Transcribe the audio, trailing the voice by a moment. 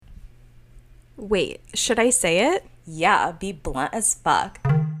Wait, should I say it? Yeah, be blunt as fuck.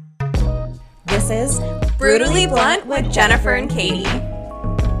 This is Brutally Blunt with Jennifer and Katie.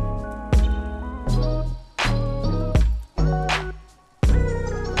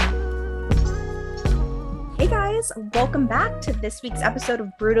 Hey guys, welcome back to this week's episode of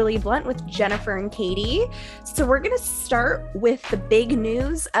Brutally Blunt with Jennifer and Katie. So we're going to start with the big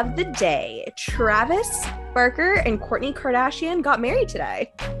news of the day. Travis Barker and Kourtney Kardashian got married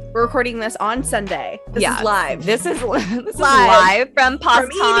today. We're recording this on Sunday. This is live. This is live from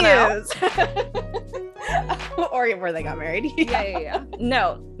Positano. Or where they got married. Yeah.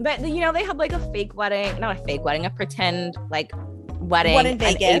 No, but they had like a fake wedding, not a fake wedding, a pretend like wedding One in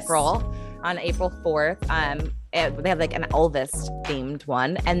Vegas. On April 4th. They had like an Elvis themed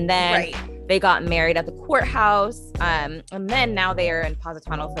one, and then they got married at the courthouse. And then now they are in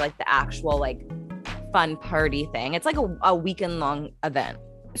Positano for like the actual like fun party thing. It's like a weekend long event.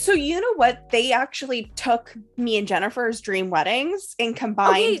 So you know what? They actually took me and Jennifer's dream weddings and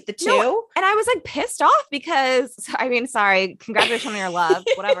combined the two. No, and I was like pissed off because, sorry, congratulations on your love,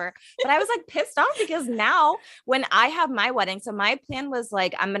 whatever. But I was like pissed off because now when I have my wedding, so my plan was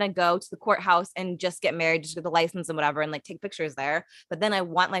like, I'm going to go to the courthouse and just get married, just get the license and whatever, and like take pictures there. But then I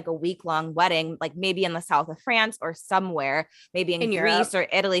want like a week long wedding, like maybe in the south of France or somewhere, maybe in Greece or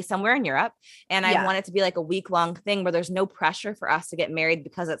Italy, somewhere in Europe. And I want it to be like a week long thing where there's no pressure for us to get married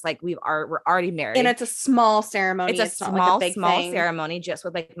because it's like we're already married, and it's a small ceremony. It's not like a small ceremony, just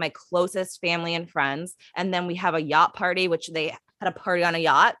with like my closest family and friends. And then we have a yacht party, which they had a party on a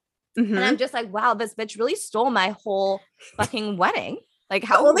yacht. Mm-hmm. And I'm just like, wow, this bitch really stole my whole fucking wedding. Like,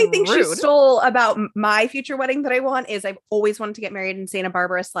 how the only thing rude. She stole about my future wedding that I want is I've always wanted to get married in Santa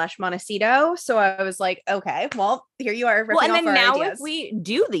Barbara / Montecito. So I was like, okay, well, here you are. Well, and then now ideas. If we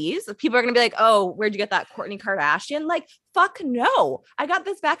do these, people are going to be like, oh, where'd you get that Kourtney Kardashian? Like, fuck no. I got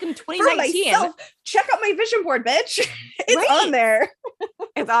this back in 2019. Check out my vision board, bitch. It's on there.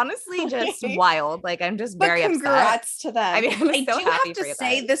 It's honestly just wild. Like, I'm just very upset. Congrats to them. I mean, I'm so happy have to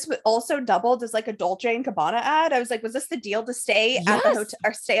say this also doubled as like a Dolce & Gabbana ad. I was like, was this the deal to stay at the hotel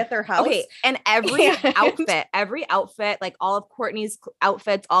or stay at their house? Okay, and every outfit, like all of Kourtney's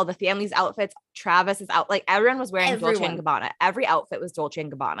outfits, all the family's outfits, Travis's out, like everyone was wearing Dolce & Gabbana. Every outfit was Dolce &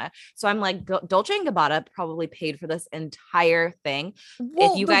 Gabbana. So I'm like, Dolce & Gabbana probably paid for this entire thing.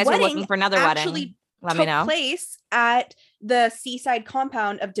 Well, if you guys are looking for another wedding, let me know. Place at the seaside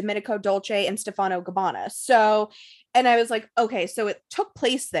compound of Domenico Dolce and Stefano Gabbana. So, and I was like, okay, so it took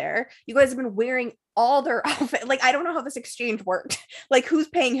place there. You guys have been wearing all their outfit. Like, I don't know how this exchange worked. Like, who's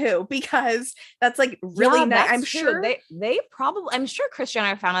paying who? Because that's like really nice. I'm sure they probably, I'm sure Kris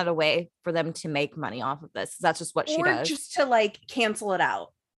Jenner found out a way for them to make money off of this. That's just what she does. Or just to like cancel it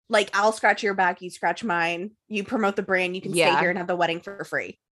out. Like, I'll scratch your back, you scratch mine. You promote the brand, you can stay here and have the wedding for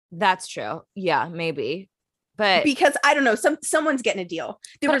free. That's true. Yeah, maybe. But because I don't know, someone's getting a deal.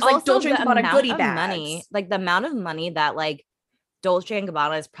 There was like Dolce & Gabbana goodie bags. Money, like the amount of money that like Dolce &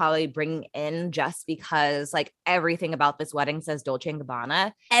 Gabbana is probably bringing in just because like everything about this wedding says Dolce &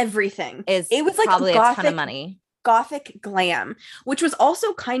 Gabbana. Everything it was like probably a ton of money. Gothic glam, which was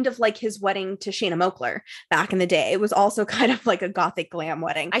also kind of like his wedding to Shanna Moakler back in the day. It was also kind of like a gothic glam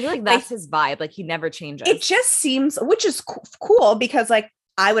wedding. I feel like that's his vibe. Like he never changes. It just seems, which is cool because like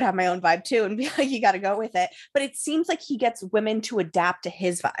I would have my own vibe too and be like, you got to go with it. But it seems like he gets women to adapt to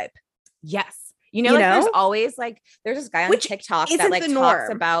his vibe. Yes. You know? There's always like, there's this guy on TikTok that like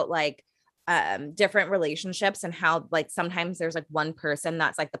talks about like different relationships and how like sometimes there's like one person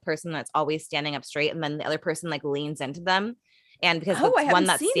that's like the person that's always standing up straight and then the other person like leans into them. And because the one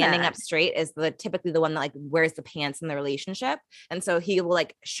that's standing up straight is typically the one that like wears the pants in the relationship. And so he will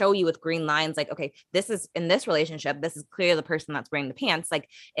like show you with green lines, like, okay, this is in this relationship, this is clearly the person that's wearing the pants. Like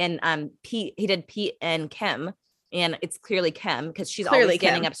in Pete, he did Pete and Kim. And it's clearly Kim because she's always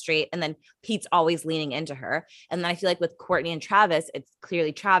standing up straight. And then Pete's always leaning into her. And then I feel like with Kourtney and Travis, it's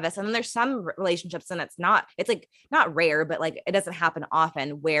clearly Travis. And then there's some relationships and it's like not rare, but like it doesn't happen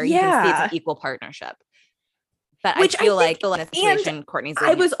often where you can see it's an equal partnership. But I feel like the situation Kourtney's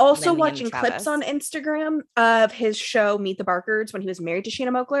I was also watching clips on Instagram of his show Meet the Barkers when he was married to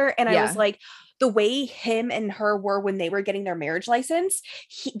Shanna Moakler. And I was like, the way him and her were when they were getting their marriage license,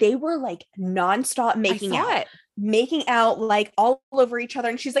 they were like nonstop making out like all over each other.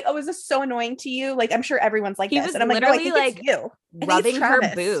 And she's like, oh, is this so annoying to you? Like, I'm sure everyone's like this. And I'm like, no, I think it's you. Rubbing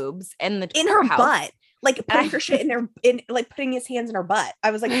her boobs in her butt. Like putting her shit like putting his hands in her butt. I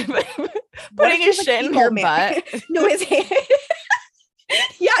was like, putting his shit in her butt. No, his hand.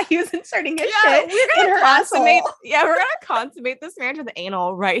 Yeah, he was inserting his shit in her asshole. Yeah, we're gonna consummate this marriage with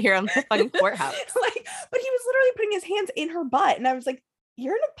anal right here in the fucking courthouse. But he was literally putting his hands in her butt, and I was like,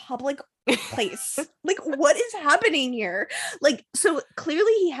 you're in a public place. Like, what is happening here? Like, so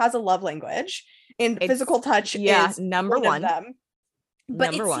clearly he has a love language, and physical touch is number one of them.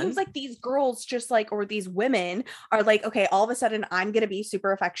 But seems like these girls just like, or these women are like, okay, all of a sudden I'm going to be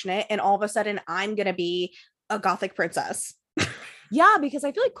super affectionate, and all of a sudden I'm going to be a gothic princess. Yeah, because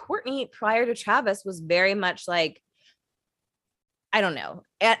I feel like Courtney prior to Travis was very much like, I don't know,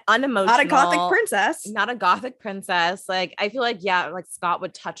 unemotional. Not a gothic princess. Like, I feel like, like Scott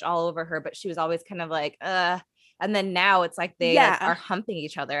would touch all over her, but she was always kind of like, and then now it's like they are humping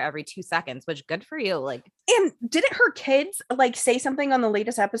each other every 2 seconds, which good for you. Like, and didn't her kids like say something on the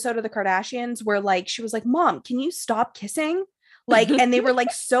latest episode of the Kardashians where like, she was like, Mom, can you stop kissing? Like, and they were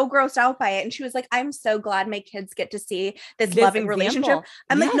like so grossed out by it. And she was like, I'm so glad my kids get to see this loving relationship.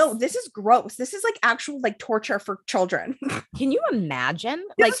 I'm like, no, this is gross. This is like actual like torture for children. Can you imagine?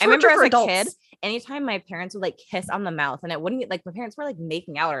 Like, I remember as a kid, anytime my parents would like kiss on the mouth, and it wouldn't like, my parents were like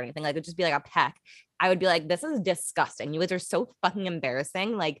making out or anything, like it'd just be like a peck. I would be like, this is disgusting. You guys are so fucking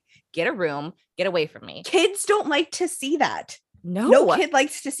embarrassing. Like, get a room, get away from me. Kids don't like to see that. No kid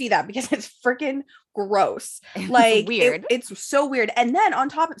likes to see that because it's freaking gross. Like, weird. It's so weird. And then on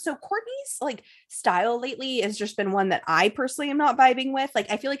top of, so Courtney's like style lately has just been one that I personally am not vibing with. Like,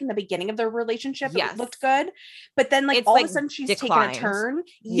 I feel like in the beginning of their relationship, it looked good, but then like it's all of a sudden she's declined. Taken a turn.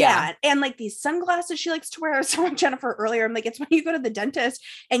 Yeah. And like these sunglasses she likes to wear. I was telling Jennifer earlier, I'm like, it's when you go to the dentist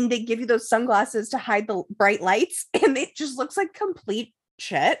and they give you those sunglasses to hide the bright lights, and it just looks like complete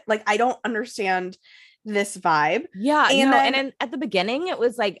shit. Like, I don't understand this vibe. And at the beginning it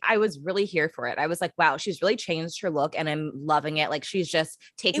was like, I was really here for it. I was like, wow, she's really changed her look and I'm loving it. Like, she's just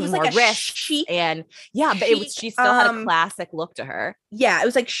taking more like risks, and she still had a classic look to her. It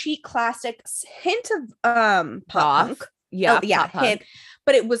was like chic, classic, hint of punk. Hint,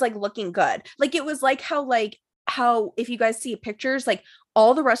 but it was like looking good. Like, it was like how if you guys see pictures, like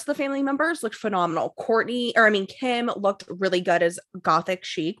all the rest of the family members looked phenomenal. Kim looked really good as gothic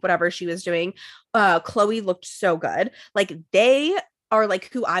chic, whatever she was doing. Khloe looked so good. Like, they are like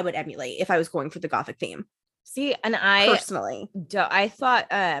who I would emulate if I was going for the gothic theme. See, and I personally, I thought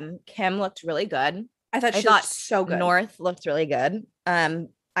Kim looked really good. I thought she looked so good. North looked really good. I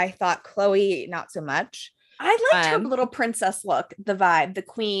thought Khloe not so much. I liked her little princess look, the vibe, the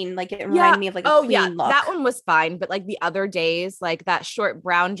queen, like it reminded me of like a queen look. That one was fine, but like the other days, like that short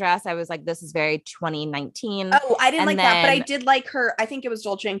brown dress, I was like, this is very 2019. Oh, I didn't that, but I did like her. I think it was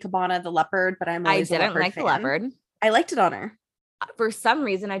Dolce & Gabbana, the leopard, but I didn't like the leopard. I liked it on her. For some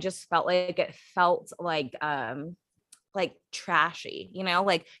reason, I just felt like it felt like trashy,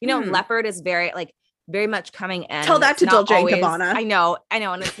 leopard is very much coming in. Tell that to Dolce & Gabbana. I know.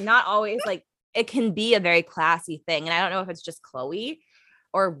 And it's not always like, it can be a very classy thing. And I don't know if it's just Khloe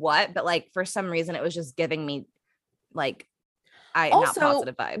or what, but like for some reason it was just giving me like not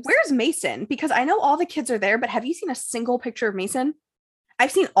positive vibes. Where's Mason? Because I know all the kids are there, but have you seen a single picture of Mason?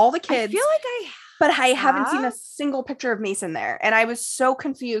 I've seen all the kids. I feel like but I haven't seen a single picture of Mason there. And I was so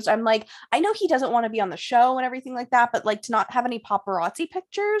confused. I'm like, I know he doesn't want to be on the show and everything like that, but like to not have any paparazzi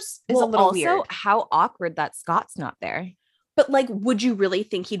pictures is a little weird. Also, how awkward that Scott's not there. But like, would you really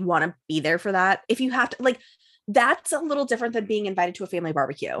think he'd want to be there for that? If you have to, like, that's a little different than being invited to a family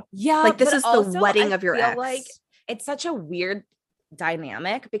barbecue. Yeah. Like, this is the wedding of your ex. Like, it's such a weird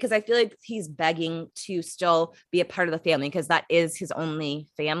dynamic because I feel like he's begging to still be a part of the family because that is his only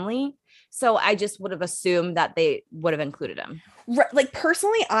family. So I just would have assumed that they would have included him. Right, like,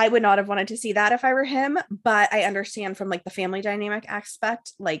 personally, I would not have wanted to see that if I were him, but I understand from like the family dynamic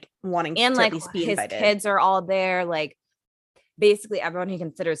aspect, like wanting to at least be invited. His kids are all there, like basically everyone he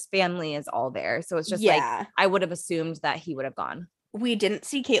considers family is all there. So it's just like, I would have assumed that he would have gone. We didn't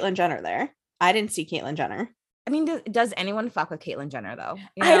see Caitlyn Jenner there. I didn't see Caitlyn Jenner. I mean, does anyone fuck with Caitlyn Jenner though?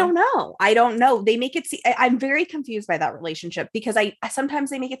 I don't know. They make it seem, I'm very confused by that relationship because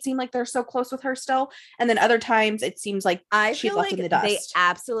sometimes they make it seem like they're so close with her still. And then other times it seems like she's left in the dust. They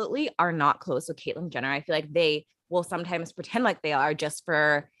absolutely are not close with Caitlyn Jenner. I feel like they will sometimes pretend like they are just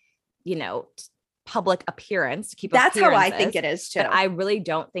for, public appearance to keep that's how I think it is too. But I really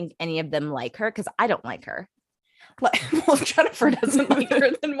don't think any of them like her because I don't like her. Well, if Jennifer doesn't like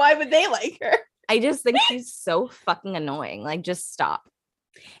her, then why would they like her? I just think she's so fucking annoying. Like, just stop.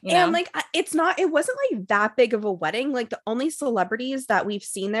 And like, it wasn't like that big of a wedding. Like, the only celebrities that we've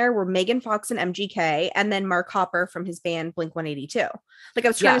seen there were Megan Fox and MGK, and then Mark Hopper from his band Blink-182. Like, I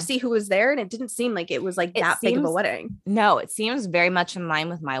was trying to see who was there, and it didn't seem like it was like big of a wedding. No, it seems very much in line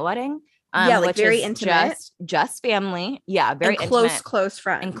with my wedding. Like very intimate, just family. Yeah, very and close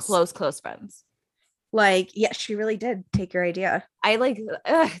friends and close friends. Like, yeah, she really did take your idea. I like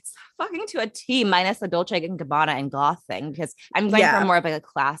it's fucking to a T minus the Dolce & Gabbana and goth thing, because I'm going for more of like a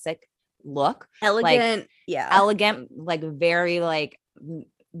classic look. Elegant. Like, elegant, like very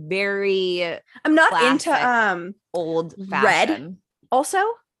very I'm not into old fashion. Red also.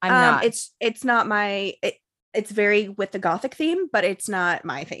 I'm not. It's not my it's very with the gothic theme, but it's not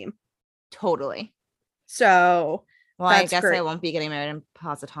my theme. Totally. So well, I guess great. I won't be getting married in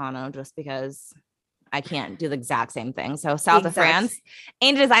Positano just because I can't do the exact same thing. So south of France,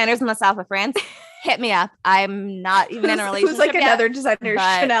 any designers in the south of France, hit me up. I'm not even in a relationship. Who's like yet, another designer?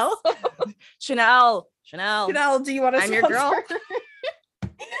 Chanel. Chanel. Do you want to? I'm your girl.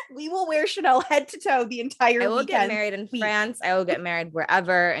 We will wear Chanel head to toe the entire weekend. I will get married in France. I will get married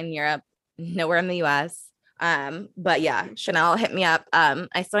wherever in Europe, nowhere in the US. But yeah, Chanel, hit me up.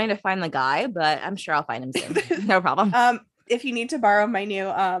 I still need to find the guy, but I'm sure I'll find him soon. No problem. If you need to borrow my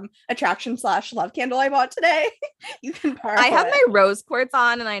new attraction / love candle I bought today, you can borrow I have my rose quartz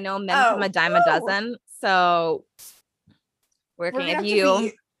on, and I know men come a dime a dozen. So working with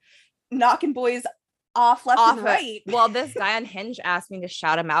you, knocking boys off left and right. Well, this guy on Hinge asked me to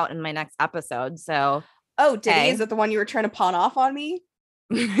shout him out in my next episode. So did he? Is it the one you were trying to pawn off on me?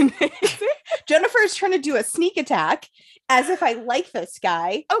 Jennifer is trying to do a sneak attack as if I like this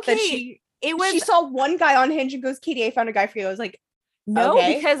guy. Okay. She saw one guy on Hinge and goes, Katie, I found a guy for you. I was like, no,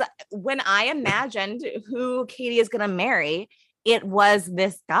 because when I imagined who Katie is going to marry, it was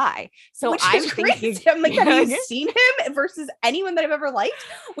this guy. So I'm thinking, I'm like, have you seen him versus anyone that I've ever liked?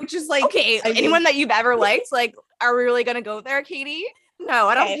 Which is like, okay, anyone that you've ever liked? Like, are we really going to go there, Katie? No,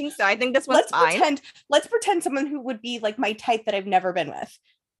 I don't think so. I think this one's fine. Let's pretend someone who would be like my type that I've never been with.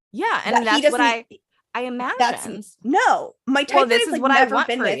 Yeah, and that's what I imagine. My type that I've never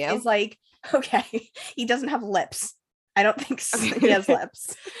been with is like, okay, he doesn't have lips. I don't think he has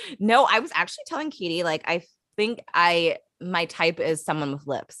lips. No, I was actually telling Katie, like, I think my type is someone with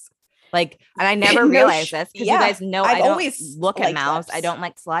lips. Like, and I never realized this because you guys know I don't always look at mouths. Lips. I don't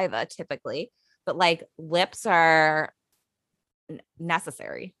like saliva typically, but like lips are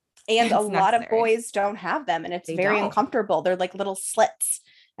necessary. And a lot of boys don't have them, and it's very uncomfortable. They're like little slits.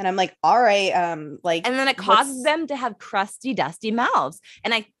 And I'm like, all right, and then it causes them to have crusty, dusty mouths.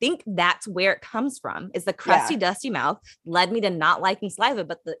 And I think that's where it comes from, is the crusty, dusty mouth led me to not liking saliva.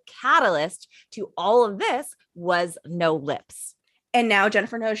 But the catalyst to all of this was no lips. And now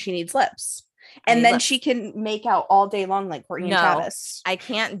Jennifer knows she needs lips. And then she can make out all day long like Courtney and Travis. I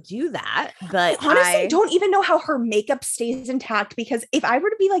can't do that. But honestly, I don't even know how her makeup stays intact, because if I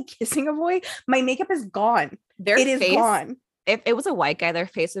were to be like kissing a boy, my makeup is gone. It is gone. If it was a white guy, their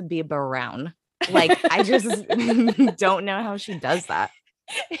face would be brown. Like, I just don't know how she does that.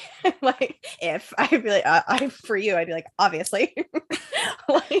 Like, if I'd be like, for you, I'd be like, obviously.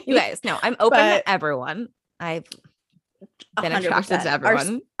 Like, you guys, no, I'm open to everyone. I've been 100%. Attracted to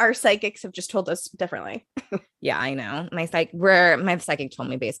everyone. Our psychics have just told us differently. Yeah, I know. My psychic told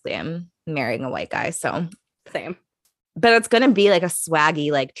me basically I'm marrying a white guy. So same. But it's going to be like a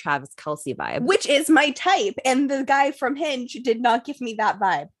swaggy, like Travis Kelce vibe. Which is my type. And the guy from Hinge did not give me that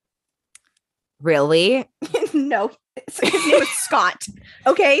vibe. Really? No. His name is Scott.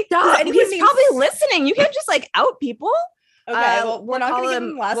 Okay? He's probably listening. You can't just like out people. Okay, well, we're not going to give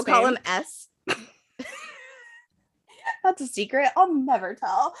him last name. We'll call him S. That's a secret I'll never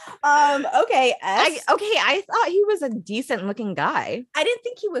tell. Okay, S. I thought he was a decent looking guy. I didn't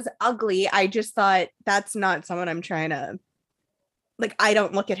think he was ugly. I just thought that's not someone I'm trying to, like, I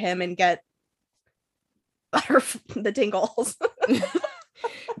don't look at him and get the tingles.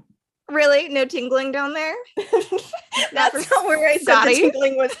 Really? No tingling down there? That's not where I said the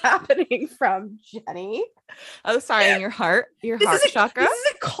tingling was happening from, Jenny. Oh, sorry, in your heart chakra? This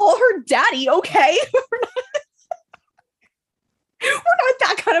isn't call her daddy, okay? We're not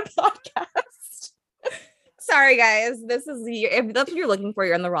that kind of podcast. Sorry, guys. If that's what you're looking for,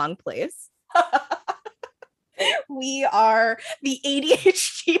 you're in the wrong place. We are the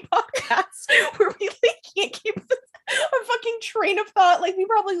ADHD podcast where we like can't keep a fucking train of thought. Like, we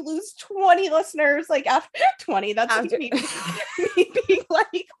probably lose 20 listeners. Like, after 20, that's after me being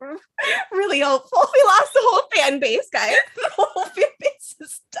like really helpful. We lost the whole fan base, guys. The whole fan base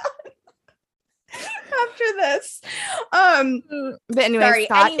is done. After this, but anyway,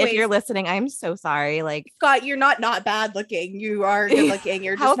 Scott, if you're listening, I'm so sorry. Like, Scott, you're not bad looking. You are good looking.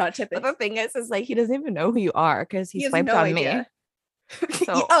 You're just not typical. The thing is like he doesn't even know who you are because he swiped on me.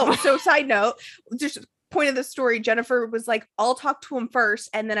 So side note, just point of the story, Jennifer was like, I'll talk to him first,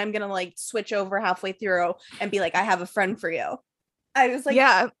 and then I'm gonna like switch over halfway through and be like, I have a friend for you. I was like,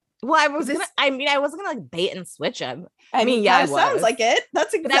 yeah. Well, I wasn't gonna like bait and switch him. I mean, yeah, it sounds like it.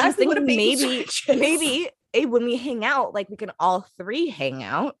 That's exactly what a bait and switch is. Maybe when we hang out, like we can all three hang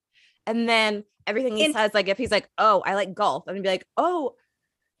out, and then everything he says, like if he's like, "Oh, I like golf," I'm gonna be like, "Oh,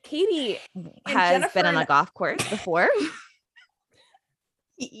 Katie has been on a golf course before."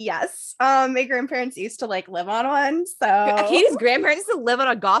 Yes. My grandparents used to like live on one. So Katie's grandparents used to live on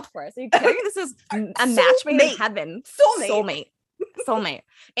a golf course. Are you kidding? This is a match made in heaven. Soulmate.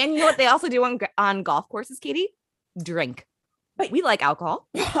 And you know what they also do on golf courses, Katie? Drink. Wait. We like alcohol.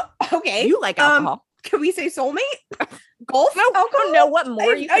 Okay. You like alcohol. Can we say soulmate? Golf? No, alcohol? I don't know what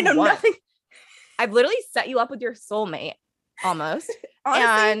more you can I know want. Nothing. I've literally set you up with your soulmate almost.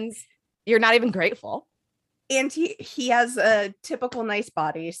 Honestly, and you're not even grateful. And he has a typical nice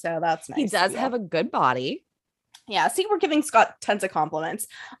body, so that's nice. He does have a good body. Yeah, see, we're giving Scott tons of compliments.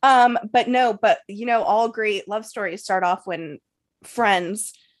 But you know, all great love stories start off when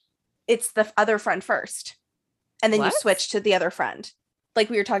friends, it's the other friend first. And then you switch to the other friend. Like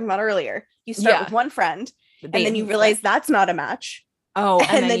we were talking about earlier. You start with one friend, and then you realize that's not a match. Oh,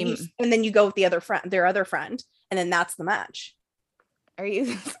 and then you go with their other friend, and then that's the match. Are you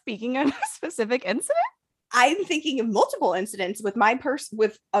speaking of a specific incident? I'm thinking of multiple incidents with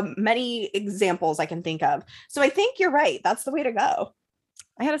with many examples I can think of. So I think you're right. That's the way to go.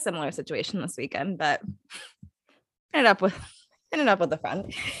 I had a similar situation this weekend, but ended up with a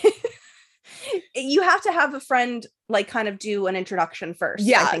friend. You have to have a friend like kind of do an introduction first.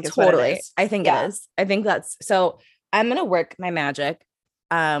 Yeah, I think totally. I think it is. I think that's so. I'm gonna work my magic.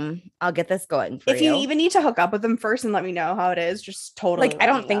 I'll get this going for you. If you even need to hook up with them first and let me know how it is, just totally. Like I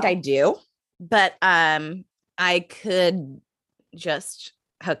don't think I do. But I could just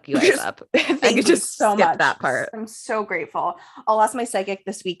hook you guys up. I could just so skip that part. I'm so grateful. I'll ask my psychic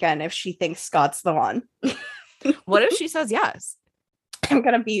this weekend if she thinks Scott's the one. What if she says yes? I'm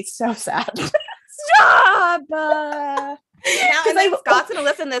gonna be so sad. Stop. Now Scott's gonna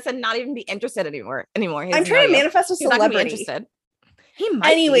listen to this and not even be interested anymore. I'm trying to manifest a celebrity. He's not gonna be interested. He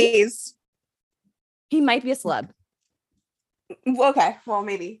might. Anyways, he might be a celeb. Okay, well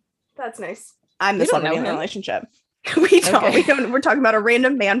maybe. That's nice. I'm the celebrity in the relationship. We don't. We're talking about a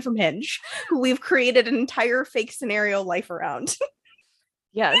random man from Hinge who we've created an entire fake scenario life around.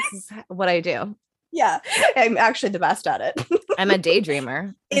 Yeah, this is what I do. Yeah, I'm actually the best at it. I'm a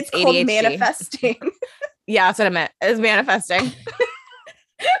daydreamer. It's called ADHD. Manifesting. Yeah, that's what I meant. It's manifesting.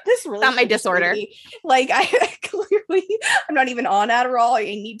 This really not my disorder. Like I clearly, I'm not even on Adderall. I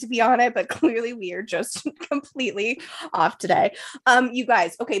need to be on it, but clearly we are just completely off today. You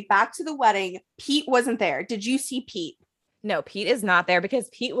guys, okay, back to the wedding. Pete wasn't there. Did you see Pete? No, Pete is not there because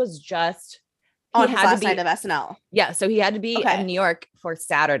Pete was just on his last night of SNL. Yeah, so he had to be in New York for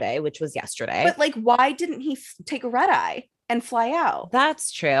Saturday, which was yesterday. But like, why didn't he take a red eye and fly out?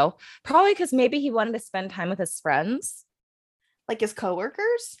 That's true. Probably because maybe he wanted to spend time with his friends. Like his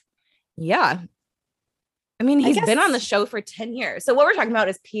coworkers? Yeah. I mean, he's been on the show for 10 years. So what we're talking about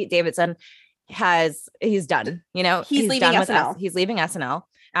is Pete Davidson he's done, you know, he's leaving SNL. He's leaving SNL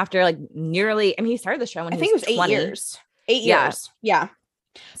after like nearly, I mean, he started the show when I think it was 20. 8 years. 8 years. Yeah.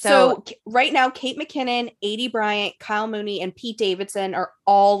 So right now, Kate McKinnon, Aidy Bryant, Kyle Mooney, and Pete Davidson are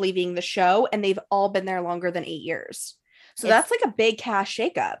all leaving the show, and they've all been there longer than 8 years. So that's like a big cash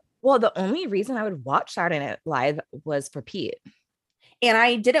shakeup. Well, the only reason I would watch Saturday Night Live was for Pete. And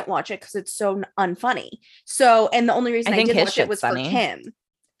I didn't watch it because it's so unfunny. So, and the only reason I did watch it was for Kim.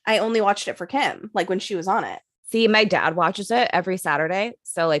 I only watched it for Kim, like when she was on it. See, my dad watches it every Saturday.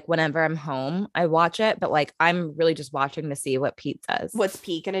 So like whenever I'm home, I watch it. But like, I'm really just watching to see what Pete says. What's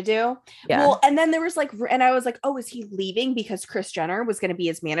Pete going to do? Yeah. Well, and then there was like, and I was like, oh, is he leaving because Kris Jenner was going to be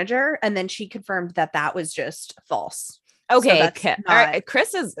his manager? And then she confirmed that was just false. Okay. So all right.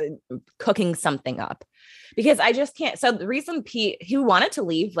 Kris is cooking something up. Because I just can't. So the reason he wanted to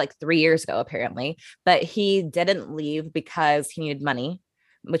leave like 3 years ago, apparently, but he didn't leave because he needed money,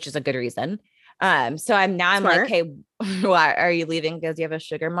 which is a good reason. So I'm like, hey, why are you leaving? Because you have a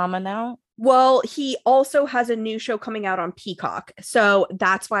sugar mama now? Well, he also has a new show coming out on Peacock. So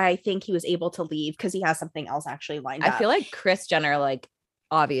that's why I think he was able to leave, because he has something else actually lined up. I feel like Kris Jenner, like,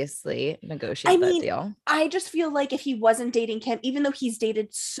 obviously negotiate that deal. I just feel like if he wasn't dating Kim, even though he's dated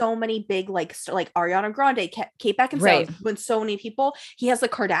so many big like Ariana Grande, Kate Beckinsale, with so many people, he has the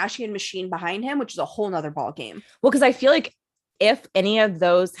Kardashian machine behind him, which is a whole nother ball game. Well, because I feel like if any of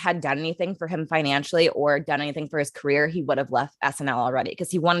those had done anything for him financially or done anything for his career, he would have left SNL already,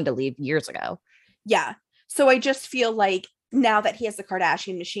 because he wanted to leave years ago. Yeah. So I just feel like now that he has the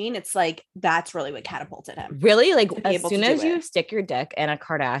Kardashian machine, it's like, that's really what catapulted him. Really? Like as soon as you stick your dick in a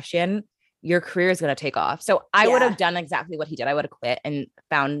Kardashian, your career is going to take off. So I would have done exactly what he did. I would have quit and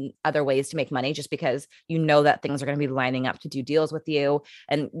found other ways to make money, just because you know that things are going to be lining up to do deals with you,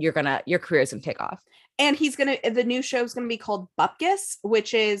 and your career is going to take off. And the new show is going to be called Bupkis,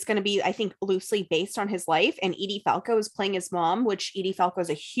 which is going to be, I think, loosely based on his life. And Edie Falco is playing his mom, which Edie Falco is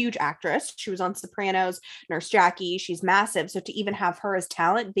a huge actress. She was on Sopranos, Nurse Jackie. She's massive. So to even have her as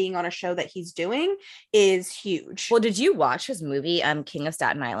talent being on a show that he's doing is huge. Well, did you watch his movie, King of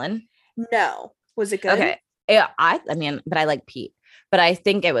Staten Island? No. Was it good? Okay. Yeah, I mean, but I like Pete, but I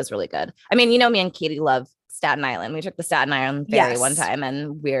think it was really good. I mean, me and Katie love Staten Island. We took the Staten Island ferry one time,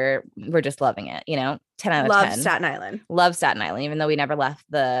 and we're just loving it. 10 out of 10. Love Staten Island. Love Staten Island, even though we never left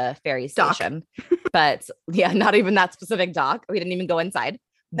the ferry station. But yeah, not even that specific dock. We didn't even go inside.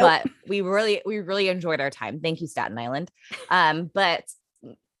 Nope. But we really enjoyed our time. Thank you, Staten Island. But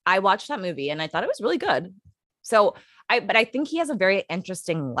I watched that movie and I thought it was really good. So I think he has a very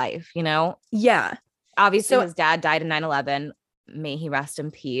interesting life, Yeah. Obviously, his dad died in 9/11. May he rest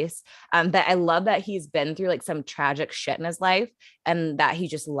in peace. But I love that he's been through like some tragic shit in his life, and that he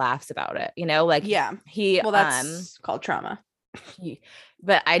just laughs about it. That's called trauma.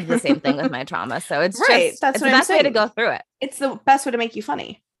 But I did the same thing with my trauma. So it's right. That's the best way to go through it. It's the best way to make you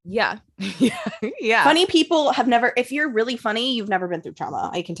funny. Yeah. Yeah. Funny people have never, if you're really funny, you've never been through trauma.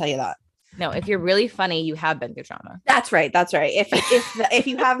 I can tell you that. No, if you're really funny, you have been through trauma. That's right. If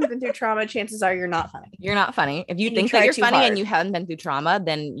you haven't been through trauma, chances are you're not funny. You're not funny. If you think that you're funny and you haven't been through trauma,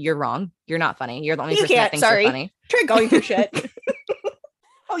 then you're wrong. You're not funny. You're the only person that thinks you're funny. Try going through shit.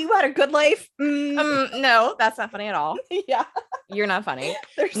 Oh, you had a good life? No, that's not funny at all. Yeah. You're not funny.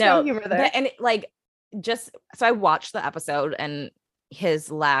 There's no humor there. So I watched the episode, and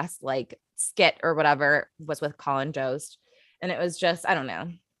his last skit or whatever was with Colin Jost. And it was just, I don't know,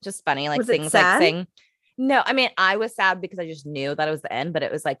 just funny. Was things like saying, no, I mean, I was sad because I just knew that it was the end, but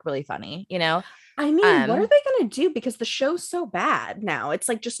it was really funny, I mean, what are they going to do? Because the show's so bad now. It's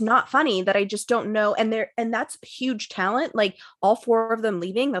just not funny that I just don't know. And that's huge talent. All 4 of them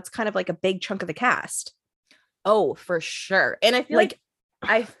leaving. That's kind of a big chunk of the cast. Oh, for sure. And I feel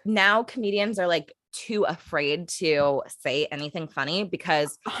now comedians are too afraid to say anything funny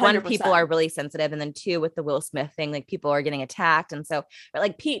because 100%. 1, people are really sensitive, and then 2, with the Will Smith thing, people are getting attacked. And so,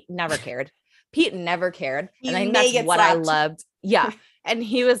 but Pete never cared. And I think that's what I loved. Yeah. And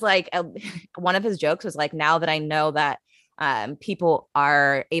he was one of his jokes was now that I know that people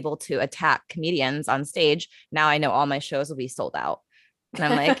are able to attack comedians on stage, now I know all my shows will be sold out.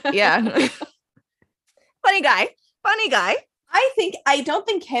 And I'm yeah. Funny guy. I don't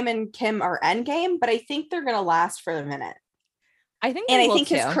think him and Kim are endgame, but I think they're going to last for a minute. I think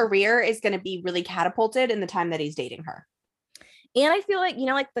his career is going to be really catapulted in the time that he's dating her. And I feel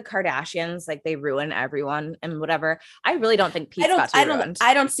the Kardashians, they ruin everyone and whatever. I really don't think Pete's got to be ruined.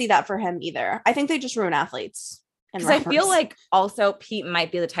 I don't see that for him either. I think they just ruin athletes. Because I feel also Pete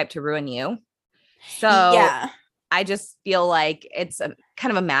might be the type to ruin you. So yeah, I just feel it's a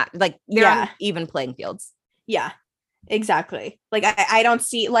kind of a match. They're on even playing fields. Yeah, exactly. I don't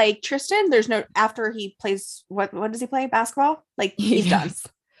see Tristan. There's no, after he plays, what does he play? Basketball? He's done.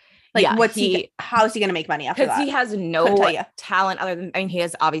 How is he going to make money after that? Because he has no talent other than, he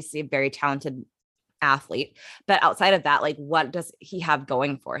is obviously a very talented athlete, but outside of that, what does he have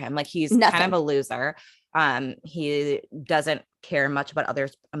going for him? He's nothing. Kind of a loser. He doesn't care much about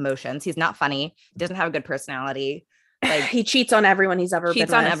others' emotions. He's not funny. Doesn't have a good personality. He cheats on everyone he's ever been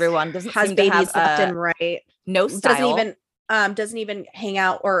with. Everyone. Doesn't has babies left and right. No style. Doesn't even hang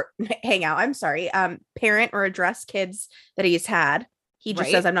out. I'm sorry. Parent or address kids that he's had. He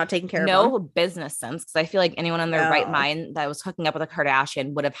just says, I'm not taking care of them. No business sense. Because I feel anyone in their right mind that was hooking up with a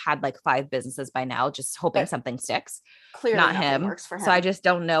Kardashian would have had 5 businesses by now, just hoping something sticks. Clearly not him. Works for him. So I just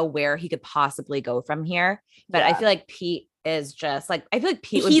don't know where he could possibly go from here. But I feel Pete is just I feel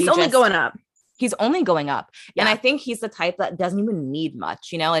Pete would he's only going up. He's only going up. Yeah. And I think he's the type that doesn't even need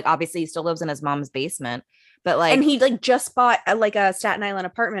much, obviously he still lives in his mom's basement, but and he just bought a Staten Island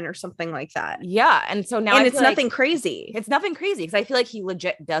apartment or something like that. Yeah. And so now it's nothing crazy. It's nothing crazy. Cause I feel he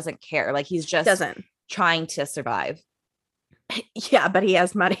legit doesn't care. He's just trying to survive. Yeah. But he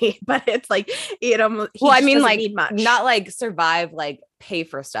has money, but it's need much. Not survive, pay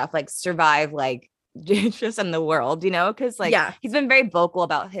for stuff, survive, just in the world, cause he's been very vocal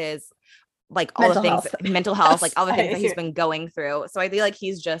about his all the things, mental health, all the things that he's been going through. So I feel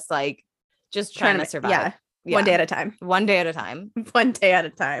he's just trying to survive. Yeah. One day at a time. One day at a time.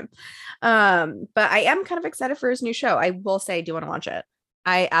 But I am kind of excited for his new show. I will say I do want to watch it.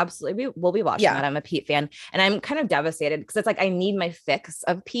 I absolutely will be watching that. I'm a Pete fan, and I'm kind of devastated because it's I need my fix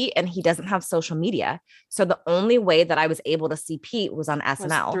of Pete, and he doesn't have social media. So the only way that I was able to see Pete was on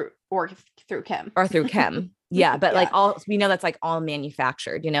SNL or through Kim. Yeah, but like all we know that's like all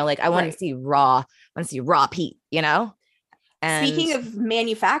manufactured, you know, like I want to see raw Pete, you know. And speaking of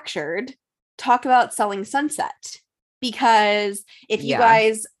manufactured, talk about Selling Sunset, because if you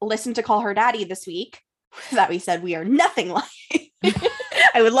guys listen to Call Her Daddy this week, that we said we are nothing like.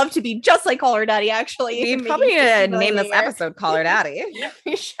 I would love to be just like Call Her Daddy, actually. We probably need to name this episode Call Her Daddy.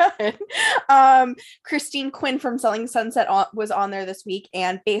 We should. Christine Quinn from Selling Sunset was on there this week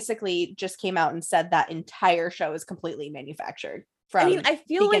and basically just came out and said that entire show is completely manufactured. I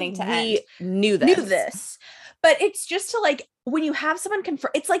feel like we knew this. But it's just to like, when you have someone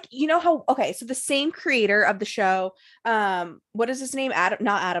confirm, it's like, you know how, okay, so the same creator of the show, what is his name?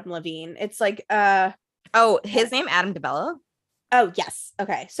 Not Adam Levine. It's like, his name, Adam DeBello. Oh, yes.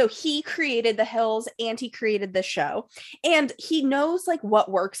 Okay. So he created The Hills and he created the show, and he knows like what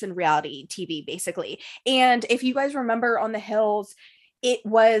works in reality TV, basically. And if you guys remember on The Hills, it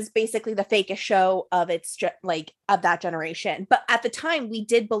was basically the fakest show of its of that generation. But at the time, we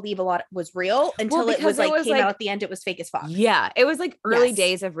did believe a lot was real until it was out at the end. It was fake as fuck. Yeah. It was like early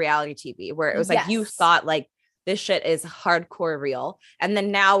days of reality TV where it was like, you thought like this shit is hardcore real. And then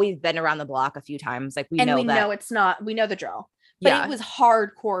now we've been around the block a few times. Like we know it's not, we know the drill. But it was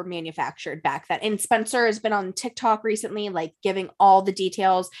hardcore manufactured back then. And Spencer has been on TikTok recently, like giving all the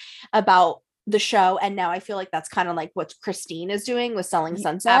details about the show. And now I feel like that's kind of like what Christine is doing with Selling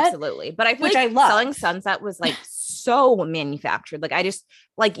Sunset. Absolutely. But I feel like I love Selling Sunset was like so manufactured. Like I just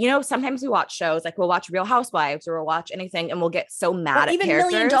like, you know, sometimes we watch shows, like we'll watch Real Housewives or we'll watch anything and we'll get so mad at even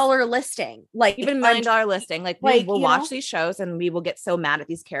characters. $1 Million Listing. Like even $1 Million Listing. Like we will watch these shows and we will get so mad at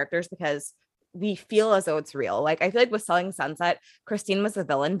these characters because we feel as though it's real. Like I feel like with Selling Sunset, Christine was the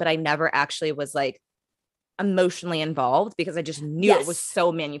villain, but I never actually was like emotionally involved because I just knew it was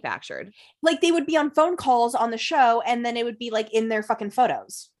so manufactured. Like they would be on phone calls on the show and then it would be like in their fucking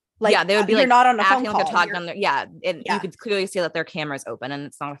photos. Like they would be like not on a phone call. Like talking on their, you could clearly see that their camera's open and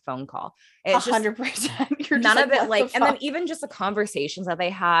it's not a phone call. It's 100%. You're none of it like, and then even just the conversations that they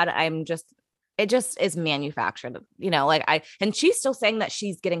had, it just is manufactured, you know, like and she's still saying that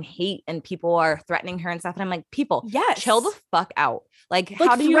she's getting hate and people are threatening her and stuff. And I'm like, people, chill the fuck out. Like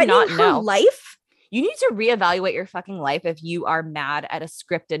how do you not know life? You need to reevaluate your fucking life if you are mad at a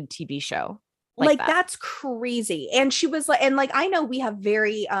scripted TV show. Like that's crazy. And she was like, and like, I know we have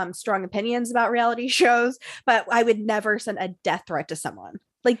very strong opinions about reality shows, but I would never send a death threat to someone.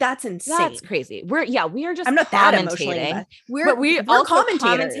 Like that's insane. That's crazy. We are just I'm not that emotionally. We're also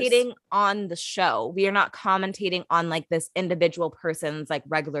commentating on the show. We are not commentating on like this individual person's like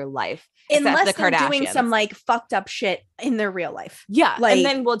regular life. Unless they're doing some like fucked up shit in their real life. Yeah. Like, and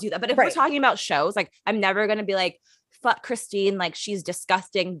then we'll do that. But if we're talking about shows, like I'm never going to be like, fuck Christine, like she's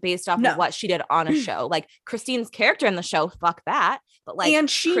disgusting based off of what she did on a show. Like Christine's character in the show, fuck that. But like, and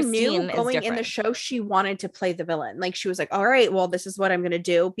she knew going in the show, she wanted to play the villain. Like she was like, all right, well, this is what I'm going to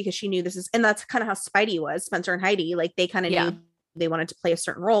do, because she knew and that's kind of how Spidey was, Spencer and Heidi. Like they kind of knew they wanted to play a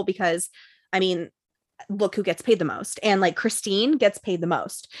certain role because, I mean, look who gets paid the most, and like Christine gets paid the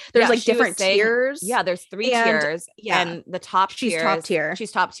most. There's like different tiers. Yeah, there's 3 tiers. Yeah, and the top she's top tier.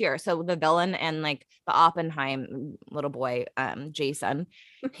 She's top tier. So the villain and like the Oppenheim little boy, Jason,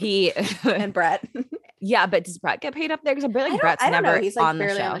 he and Brett. Yeah, but does Brett get paid up there? Because I feel like Brett's never He's like on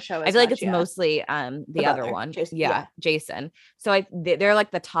the show. I feel like it's mostly the other one. Jason, Jason. So they're like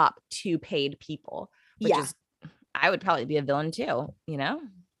the top 2 paid people. Which is, I would probably be a villain too. You know.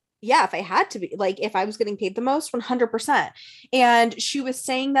 Yeah, if I had to be, like, if I was getting paid the most, 100%. And she was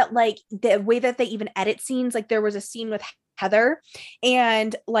saying that, like, the way that they even edit scenes, like, there was a scene with Heather,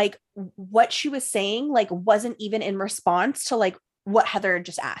 and, like, what she was saying, like, wasn't even in response to, like, what Heather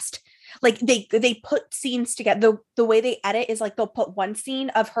just asked. Like, they put scenes together. The way they edit is, like, they'll put one scene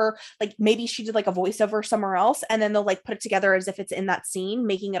of her, like, maybe she did, like, a voiceover somewhere else, and then they'll, like, put it together as if it's in that scene,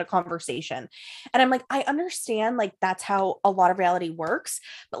 making it a conversation. And I'm like, I understand, like, that's how a lot of reality works,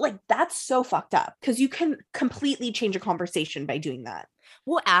 but, like, that's so fucked up, because you can completely change a conversation by doing that.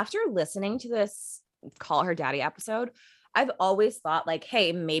 Well, after listening to this Call Her Daddy episode, I've always thought, like,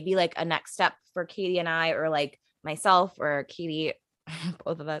 hey, maybe, like, a next step for Katie and I, or, like, myself or Katie,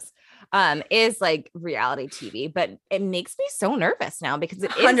 both of us, is like reality TV, but it makes me so nervous now, because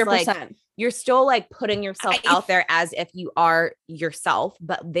it is 100%. Like you're still like putting yourself out there as if you are yourself,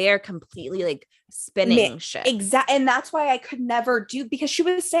 but they're completely like spinning shit. Exactly. And that's why I could never do, because she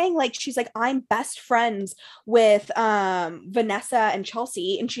was saying, like, she's like, I'm best friends with Vanessa and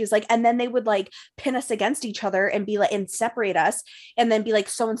Chelsea, and she's like, and then they would like pin us against each other and be like, and separate us, and then be like,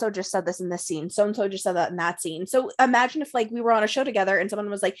 so and so just said this in this scene, so and so just said that in that scene. So imagine if like we were on a show together and someone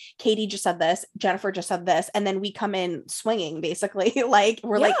was like, Katie just said this, Jennifer just said this, and then we come in swinging, basically. Like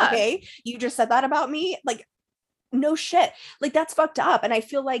we're like, okay, you just said that about me? Like, no shit. Like, that's fucked up. And I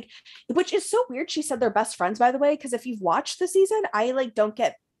feel like, which is so weird. She said they're best friends, by the way, because if you've watched the season, I like don't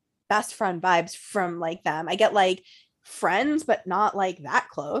get best friend vibes from like them. I get like friends, but not like that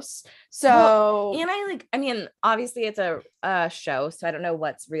close. So, well, and I mean, obviously it's a show, so I don't know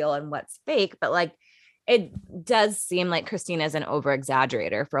what's real and what's fake, but like, it does seem like Christina is an over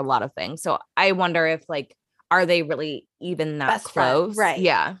exaggerator for a lot of things. So I wonder if like, are they really even that best close? Friend, right.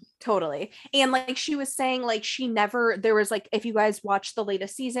 Yeah. Totally. And like she was saying, like there was like, if you guys watched the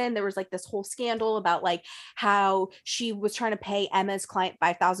latest season, there was like this whole scandal about like how she was trying to pay Emma's client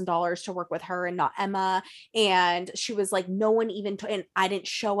 $5,000 to work with her and not Emma. And she was like, no one even, and I didn't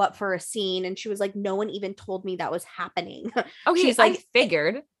show up for a scene. And she was like, no one even told me that was happening. Okay. She's like, I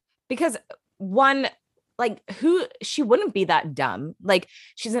figured because one, like she wouldn't be that dumb. Like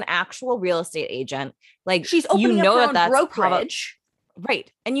she's an actual real estate agent. Like she's opening up her own brokerage.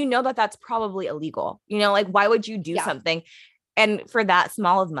 Right. And you know that that's probably illegal. You know, like why would you do something? And for that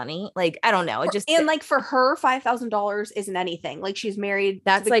small of money, like, I don't know. It just, and like for her, $5,000 isn't anything. Like she's married.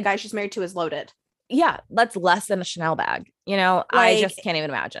 That's like the guy she's married to is loaded. Yeah. That's less than a Chanel bag. You know, like, I just can't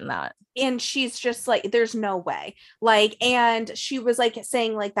even imagine that. And she's just like, there's no way. Like, and she was like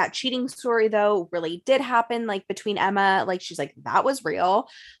saying like that cheating story though really did happen like between Emma. Like she's like, that was real.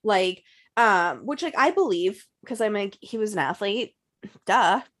 Like, which like I believe because I'm like, he was an athlete.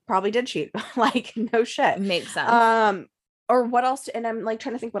 Duh, probably did cheat. Like no shit. Makes sense. Or what else? And I'm like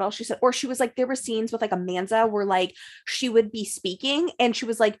trying to think what else she said. Or she was like, there were scenes with like Amanza where like she would be speaking and she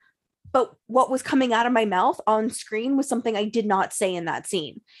was like, but what was coming out of my mouth on screen was something I did not say in that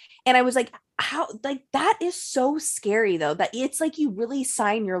scene. And I was like, how, like, that is so scary though, that it's like you really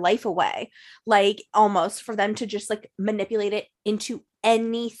sign your life away, like almost for them to just like manipulate it into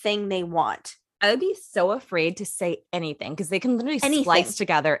anything they want. I would be so afraid to say anything because they can literally splice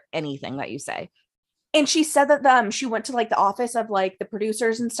together anything that you say. And she said that she went to like the office of like the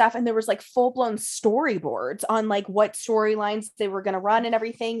producers and stuff, and there was like full-blown storyboards on like what storylines they were going to run and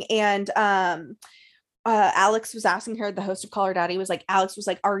everything. And Alex was asking her, the host of Call Her Daddy was like, Alex was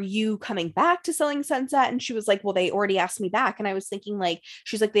like, are you coming back to Selling Sunset? And she was like, well, they already asked me back. And I was thinking like,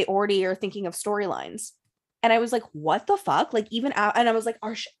 she's like, they already are thinking of storylines. And I was like, what the fuck? Like even out, and I was like,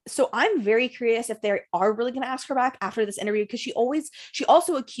 so I'm very curious if they are really going to ask her back after this interview. Cause she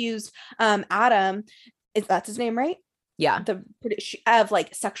also accused Adam, that's his name, right? Yeah. Of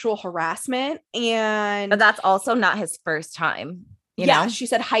like sexual harassment. But that's also not his first time. You know? She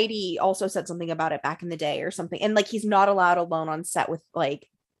said Heidi also said something about it back in the day or something. And like, he's not allowed alone on set with like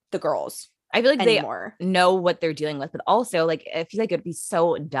the girls. I feel like anymore. They know what they're dealing with, but also like, I feel like it'd be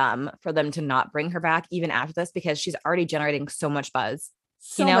so dumb for them to not bring her back even after this, because she's already generating so much buzz.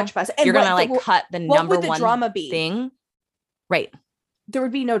 Much buzz. And you're going to like cut the number one drama be? Thing. Right. There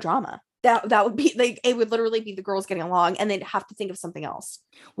would be no drama. That would be like, it would literally be the girls getting along and they'd have to think of something else.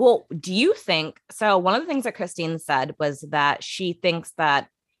 Well, do you think, so one of the things that Christine said was that she thinks that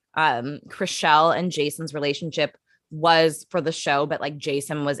Chrishell and Jason's relationship was for the show, but like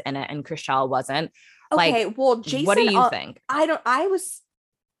Jason was in it and Chrishell wasn't. Okay, like, well, Jason, what do you think?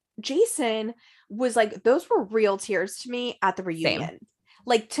 Jason was like, those were real tears to me at the reunion. Same.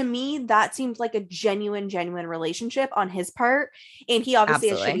 Like, to me, that seems like a genuine relationship on his part. And he obviously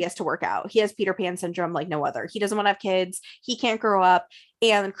has shit he has to work out. He has Peter Pan syndrome like no other. He doesn't want to have kids. He can't grow up.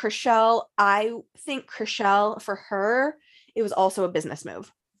 And Chrishell, I think Chrishell, for her, it was also a business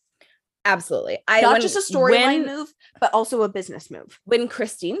move. Absolutely. Not just a storyline move, but also a business move. When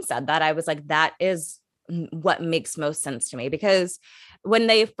Christine said that, I was like, that is what makes most sense to me, because when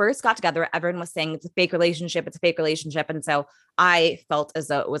they first got together, everyone was saying it's a fake relationship. It's a fake relationship. And so I felt as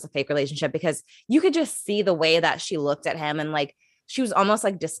though it was a fake relationship because you could just see the way that she looked at him, and like, she was almost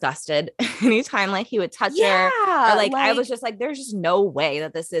like disgusted anytime like he would touch her, or like I was just like, there's just no way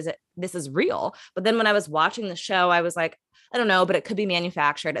that this is real. But then when I was watching the show, I was like, I don't know, but it could be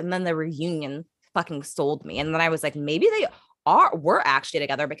manufactured. And then the reunion fucking sold me. And then I was like, maybe they were actually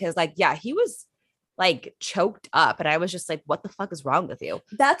together, because like, yeah, he was like choked up. And I was just like, what the fuck is wrong with you?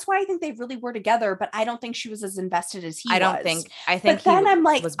 That's why I think they really were together, but I don't think she was as invested as he was. I think. But then I'm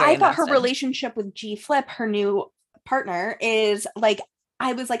like, I thought her relationship with G Flip, her new partner, is like,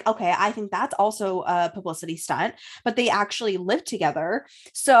 I was like, okay, I think that's also a publicity stunt, but they actually live together.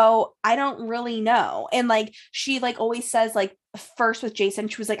 So I don't really know. And like, she like always says like, first with Jason,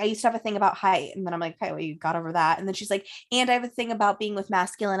 she was like, I used to have a thing about height. And then I'm like, okay, well, you got over that. And then she's like, and I have a thing about being with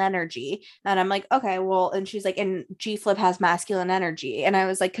masculine energy. And I'm like, okay, well, and she's like, and G Flip has masculine energy. And I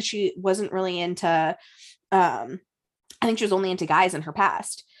was like, cause she wasn't really into, I think she was only into guys in her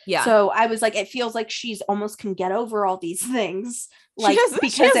past. Yeah. So I was like, it feels like she's almost can get over all these things. Like,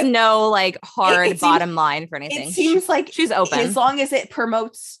 she has no like hard bottom line for anything. It seems like she's open. As long as it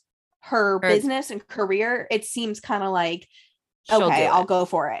promotes her business and career, it seems kind of like, okay, I'll go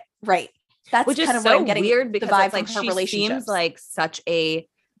for it. Right. That's which kind of so what I'm getting weird because it's like she seems like such a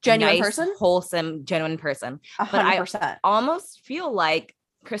genuine nice, person, wholesome, genuine person. 100%. But I almost feel like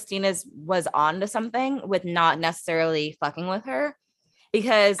Christina was on to something with not necessarily fucking with her,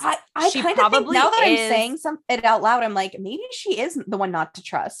 because I she probably think now that I'm saying it out loud, I'm like, maybe she is the one not to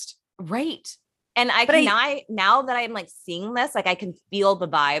trust. Right. And now that I'm like seeing this, like I can feel the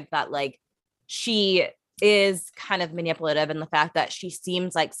vibe that like she is kind of manipulative in the fact that she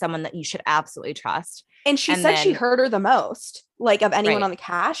seems like someone that you should absolutely trust. And she said she hurt her the most, like of anyone on the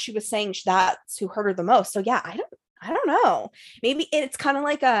cast. She was saying that's who hurt her the most. So yeah, I don't know. Maybe it's kind of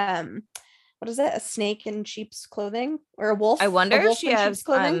like what is it? A snake in sheep's clothing, or a wolf? I wonder if she has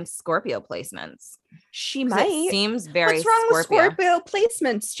Scorpio placements. She might. It seems very. What's wrong with Scorpio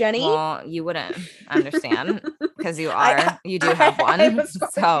placements, Jenny? Well, you wouldn't understand because you do have one. I have a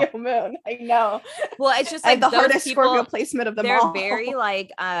Scorpio moon. I know. Well, it's just like the hardest Scorpio placement of them all. They're very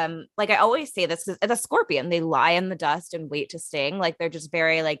like I always say this, because it's a Scorpion. They lie in the dust and wait to sting. Like they're just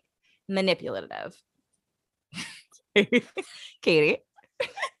very like manipulative. Katie.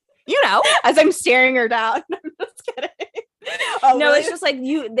 You know, as I'm staring her down. I'm just kidding. Oh, no, really? It's just like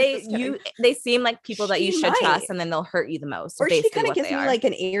they seem like people that you should trust, and then they'll hurt you the most. Or she kind of gives me like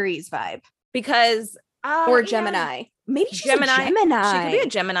an Aries vibe, because or Gemini. Yeah. Maybe she's Gemini. She could be a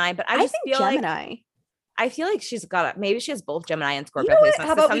Gemini, but I just feel Gemini. Like I feel like she's got maybe she has both Gemini and Scorpio placements.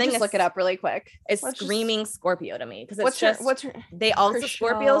 How about we just look it up really quick? It's screaming Scorpio to me, because it's what's her they also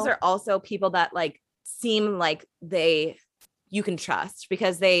Scorpios are also people that like seem like you can trust,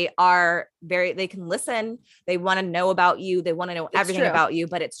 because they can listen. They want to know about you. They want to know everything about you,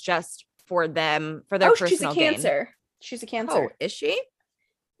 but it's just for them, for their personal gain. She's a Cancer. She's a Cancer. Oh, is she?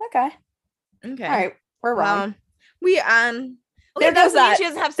 Okay. All right. We're wrong. There goes that. She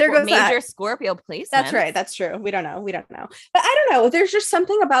doesn't have major Scorpio placements. That's right. That's true. We don't know. But I don't know. There's just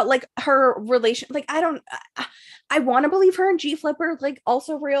something about like her relation. Like, I want to believe her and G Flipper like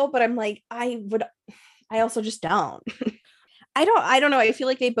also real, but I'm like, I also just don't. I don't know. I feel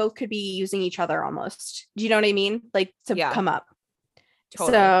like they both could be using each other almost. Do you know what I mean? Like to come up.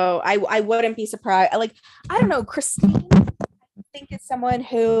 Totally. So I wouldn't be surprised. Like, I don't know. Christine, I think, is someone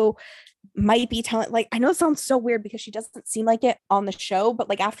who might be telling, like, I know it sounds so weird because she doesn't seem like it on the show, but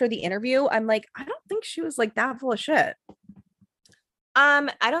like after the interview, I'm like, I don't think she was like that full of shit. I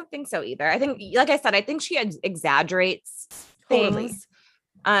don't think so either. I think, like I said, I think she exaggerates things.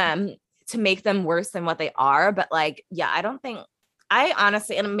 To make them worse than what they are. But like, yeah, I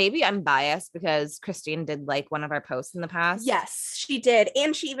honestly, and maybe I'm biased because Christine did like one of our posts in the past. Yes, she did.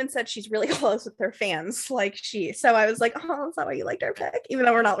 And she even said she's really close with her fans. So I was like, oh, is that why you liked our pick? Even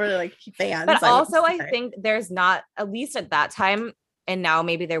though we're not really like fans. But also I think there's not, at least at that time, and now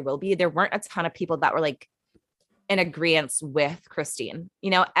maybe there weren't a ton of people that were like in agreement with Christine. You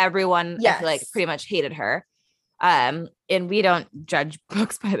know, everyone I feel like pretty much hated her. And we don't judge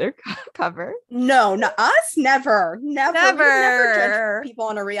books by their cover. No, not us. Never. We never judge people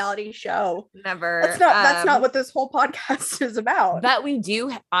on a reality show. Never. That's not what this whole podcast is about. But we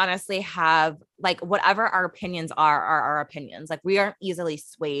do honestly have like whatever our opinions are our opinions. Like we aren't easily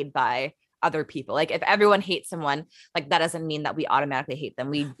swayed by other people. Like if everyone hates someone, like that doesn't mean that we automatically hate them.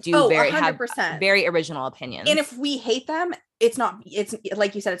 We do 100%. Have very original opinions. And if we hate them, it's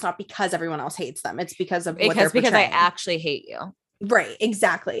like you said, it's not because everyone else hates them. It's because of what they're portraying. Because I actually hate you. Right.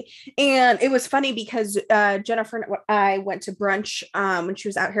 Exactly. And it was funny because Jennifer and I went to brunch when she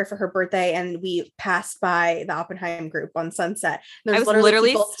was out here for her birthday, and we passed by the Oppenheim group on Sunset. I was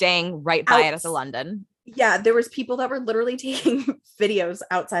literally staying right by it at the London. Yeah, there was people that were literally taking videos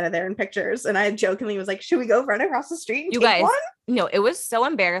outside of there and pictures. And I jokingly was like, should we go run across the street and take one? No, it was so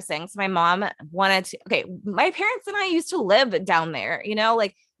embarrassing. So my mom wanted to, my parents and I used to live down there, you know,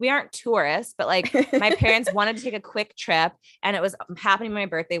 like we aren't tourists, but like my parents wanted to take a quick trip, and it was happening my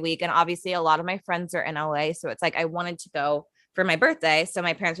birthday week. And obviously a lot of my friends are in LA. So it's like, I wanted to go for my birthday. So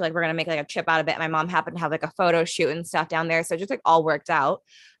my parents were like, we're going to make like a trip out of it. And my mom happened to have like a photo shoot and stuff down there. So it just like all worked out.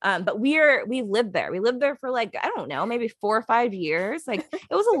 But we lived there. We lived there for like, I don't know, maybe 4 or 5 years. Like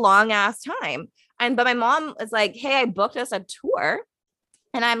it was a long ass time. But my mom was like, hey, I booked us a tour.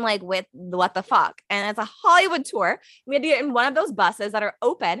 And I'm like, what the fuck? And it's a Hollywood tour. We had to get in one of those buses that are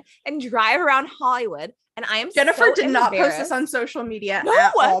open and drive around Hollywood. And I am Jennifer did not post this on social media. No,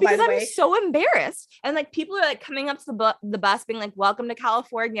 at all, because I'm so embarrassed. And like people are like coming up to the bus being like, welcome to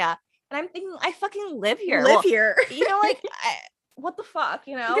California. And I'm thinking, I fucking live here. Here. You know, like what the fuck,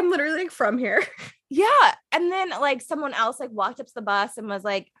 you know? Like, I'm literally like from here. Yeah. And then like someone else like walked up to the bus and was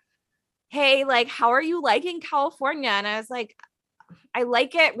like, hey, like, how are you liking California? And I was like, I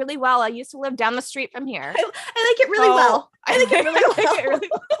like it really well. I used to live down the street from here. I like it really well. I like it really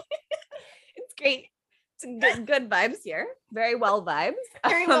well. It's great. It's good vibes here. Very well vibes.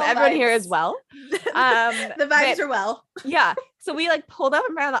 Everyone here as well. The vibes are well. Yeah. So we like pulled up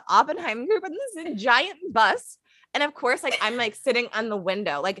in front of the Oppenheim group and this is a giant bus. And of course, like I'm like sitting on the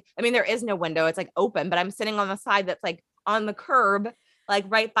window. Like, I mean, there is no window. It's like open, but I'm sitting on the side that's like on the curb, like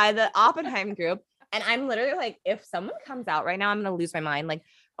right by the Oppenheim group. And I'm literally like, if someone comes out right now, I'm going to lose my mind. Like,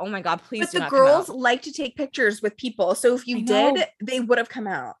 oh my God, please do not come out. But the girls like to take pictures with people. So if you did, they would have come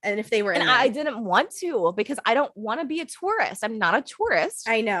out. And if they were in I didn't want to because I don't want to be a tourist. I'm not a tourist.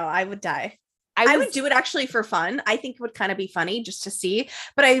 I know. I would die. I would do it actually for fun. I think it would kind of be funny just to see,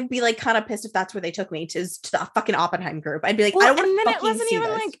 but I'd be like kind of pissed if that's where they took me to the fucking Oppenheim group. I'd be like, I don't want to. And then it wasn't even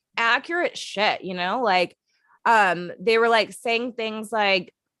like accurate shit, you know? Like, they were like saying things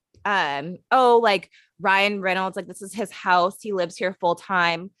like, oh, like Ryan Reynolds, like this is his house. He lives here full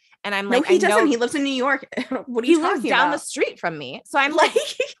time. And I'm like, no, he doesn't. He lives in New York. What are you talking about? He lives down the street from me. So I'm like,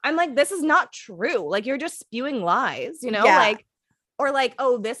 I'm like, this is not true. Like you're just spewing lies, you know? Like. Or like,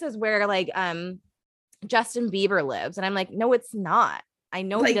 oh, this is where like Justin Bieber lives. And I'm like, no, it's not. I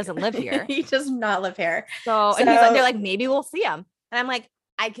know he doesn't live here. He does not live here. So and he's like, they're like, maybe we'll see him. And I'm like,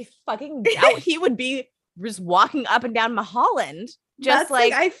 I fucking doubt he would be just walking up and down Mulholland. Just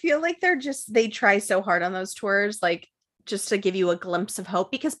like I feel like they try so hard on those tours, like just to give you a glimpse of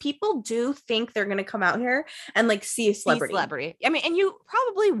hope, because people do think they're going to come out here and like see a celebrity. I mean, and you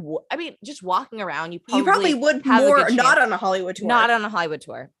probably I mean, just walking around, you probably would more not on a Hollywood tour. Not on a Hollywood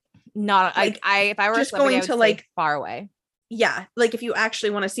tour. Not like if I were just going to like far away. Yeah, like if you actually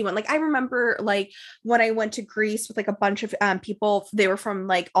want to see one. Like I remember like when I went to Greece with like a bunch of people, they were from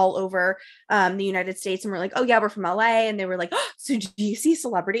like all over the United States, and we're like, oh yeah, we're from LA, and they were like, oh, so do you see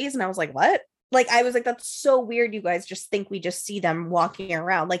celebrities? And I was like, what? Like, I was like, that's so weird. You guys just think we just see them walking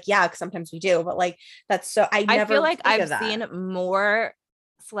around. Like, yeah, sometimes we do, but like, that's so, I feel like I've seen more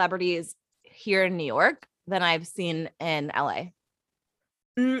celebrities here in New York than I've seen in LA.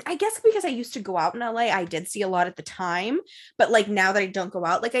 I guess because I used to go out in LA, I did see a lot at the time, but like now that I don't go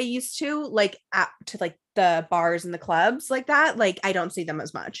out like I used to, like to like the bars and the clubs like that, like I don't see them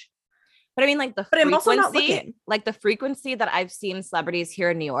as much. But I mean, like I'm also not looking. Like the frequency that I've seen celebrities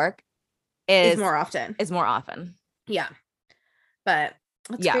here in New York is more often. Yeah. But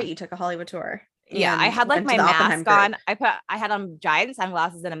that's great. You took a Hollywood tour. Yeah. I had like my mask on. I had on giant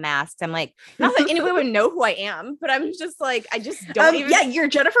sunglasses and a mask. I'm like, not that anyone would know who I am, but I'm just like, I just don't even. Yeah. You're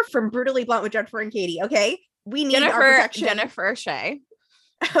Jennifer from Brutally Blunt with Jennifer and Katie. Okay. We need our protection. Jennifer Shea.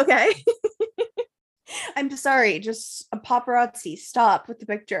 Okay. I'm sorry. Just a paparazzi. Stop with the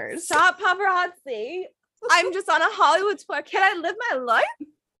pictures. Stop paparazzi. I'm just on a Hollywood tour. Can I live my life?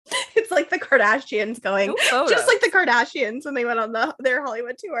 It's like the Kardashians going, just like the Kardashians when they went on their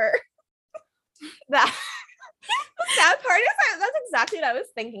Hollywood tour. That sad part is that's exactly what I was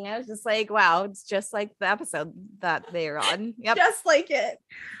thinking. I was just like, wow, it's just like the episode that they're on. Yep. Just like it.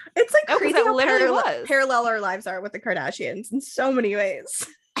 It's like crazy how parallel our lives are with the Kardashians in so many ways.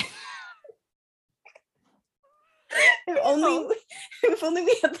 If only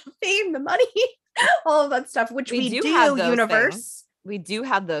we had the fame, the money, all of that stuff, which we do universe. Things. We do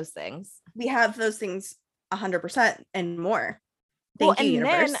have those things. We have those things 100% and more. Thank you,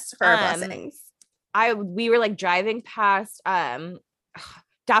 universe, for our blessings. We were like driving past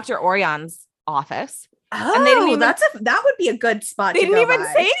Dr. Orion's office. Oh, and they didn't even, that would be a good spot. They didn't even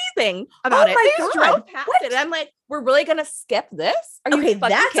say anything about it. They just drove past it. I'm like, we're really gonna skip this? Are you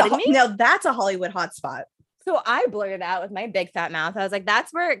fucking kidding me? No, that's a Hollywood hotspot. So I blurted out with my big fat mouth. I was like,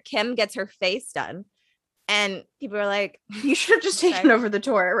 that's where Kim gets her face done. And people are like, you should have just taken over the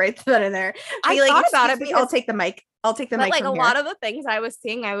tour right then and there. I thought about it because I'll take the mic. But like a lot of the things I was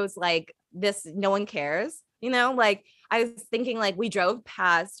seeing, I was like, this, no one cares. You know, like I was thinking like we drove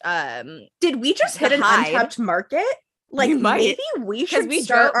past. Did we just hit an untapped market? Like maybe we should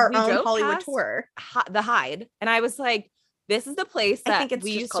start our own Hollywood tour. The Hyde. And I was like, this is the place that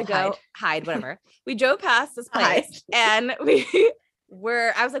we used to go. Hyde, whatever. We drove past this place and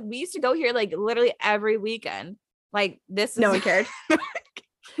I was like, we used to go here like literally every weekend. Like this. No one cared.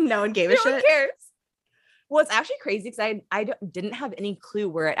 No one gave a shit. No one cares. Well, it's actually crazy because I didn't have any clue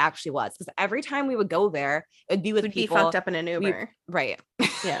where it actually was, because every time we would go there, it would be with people. Be fucked up in an Uber. Right.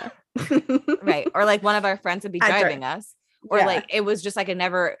 Yeah. Right. Or like one of our friends would be driving us. Or like it was just like I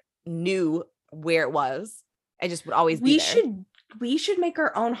never knew where it was. I just would always be there. We should make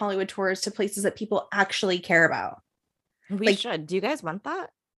our own Hollywood tours to places that people actually care about. We should. Do you guys want that?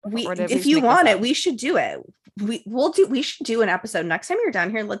 If you want it, we should do it. We should do an episode next time you're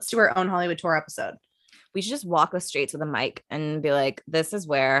down here. Let's do our own Hollywood tour episode. We should just walk the streets with a mic and be like, this is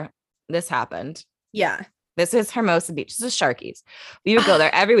where this happened. Yeah. This is Hermosa Beach. This is Sharky's. We would go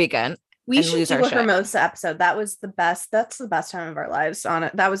there every weekend. We should do a Hermosa episode. That was the best. That's the best time of our lives on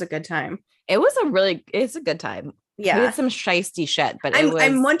it. That was a good time. It's a good time. Yeah. We did some shiesty shit, but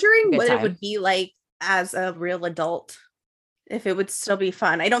I'm wondering what it would be like as a real adult. If it would still be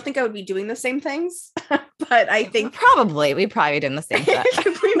fun. I don't think I would be doing the same things, but I think we probably doing the same thing.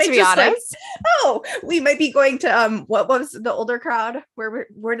 We might to be honest. We might be going to what was the older crowd?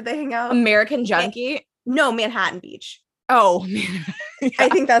 Where did they hang out? American Junkie? No, Manhattan Beach. Oh, yeah. I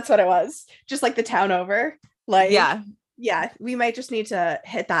think that's what it was. Just like the town over. Like yeah, we might just need to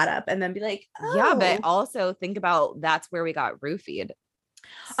hit that up and then be like, yeah, but also think about that's where we got roofied.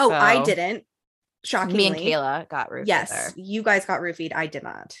 So. I didn't. Shockingly, me and Kayla got roofied. Yes, there. You guys got roofied. I did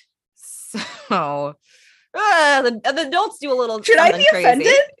not. So the adults do a little. Should I be crazy.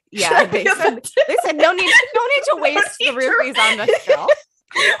 Offended? Yeah, they said no need to waste the roofies on the show.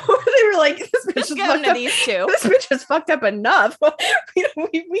 They were like, this bitch just get into these two. This bitch is fucked up enough.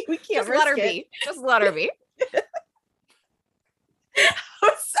 we can't just let her be. Just let her be.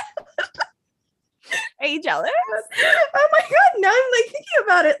 Are you jealous? Oh my god! Now I'm like thinking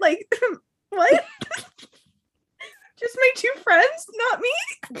about it. Like, what? Just my two friends, not me.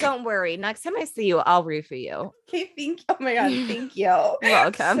 Don't worry. Next time I see you, I'll roofie you. Okay, oh my god, thank you. You're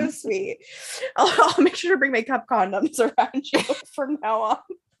welcome. So sweet. I'll make sure to bring my cup condoms around you from now on.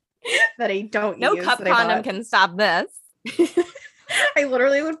 That I don't use. No cup condom can stop this. I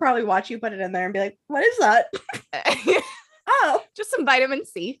literally would probably watch you put it in there and be like, "What is that?" Oh, just some vitamin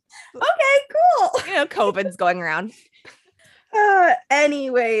C. Okay, cool. You know, COVID's going around.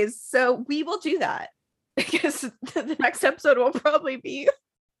 Anyways, so we will do that because the next episode will probably be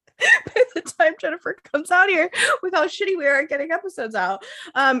by the time Jennifer comes out here with how shitty we are at getting episodes out.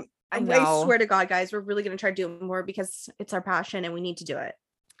 I swear to God, guys, we're really going to try to do more because it's our passion and we need to do it.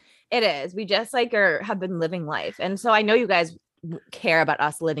 It is. We just have been living life. And so I know you guys care about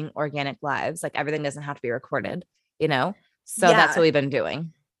us living organic lives. Like everything doesn't have to be recorded, you know? So that's what we've been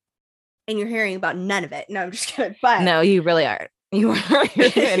doing. And you're hearing about none of it. No, I'm just kidding. But no, you really aren't. You weren't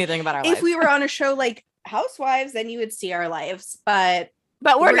hearing anything about our lives. If we were on a show like Housewives, then you would see our lives. But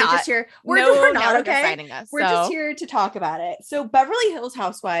we're not. Just here. We're not. Okay. We're just here to talk about it. So Beverly Hills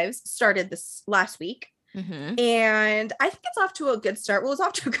Housewives started this last week. Mm-hmm. And I think it's off to a good start. Well, it's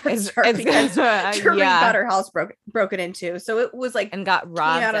off to a good start because Jermaine got her house broken into. So it was like and got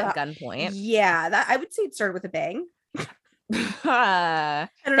robbed at gunpoint. Yeah, that I would say it started with a bang. Thank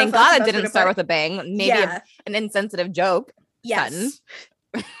God it didn't start with a bang. Maybe an insensitive joke. Yes.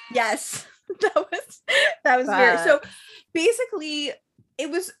 Yes. That was very so basically it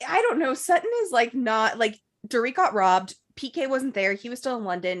was I don't know. Sutton is like not like Dorit got robbed. PK wasn't there. He was still in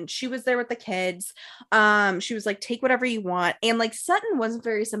London. She was there with the kids. She was like, take whatever you want. And like Sutton wasn't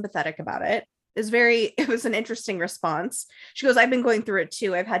very sympathetic about it. It was an interesting response. She goes, I've been going through it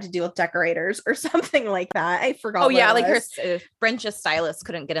too. I've had to deal with decorators or something like that. I forgot. Oh yeah. Like her French stylist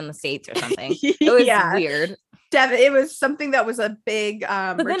couldn't get in the States or something. It was weird. It was something that was a big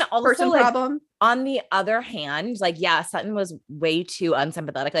but then also, person problem. On the other hand, like, yeah, Sutton was way too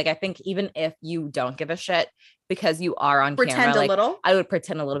unsympathetic. Like, I think even if you don't give a shit because you are on camera, like, little. I would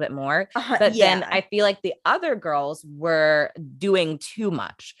pretend a little bit more. But then I feel like the other girls were doing too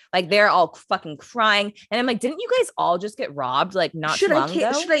much. Like, they're all fucking crying. And I'm like, didn't you guys all just get robbed? Like, not too long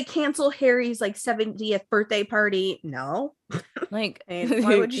ago? Should I cancel Harry's like 70th birthday party? No. Like,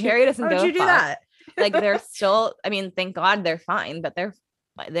 why would Harry doesn't go. Why would you do that? Like they're still, I mean, thank God they're fine, but they're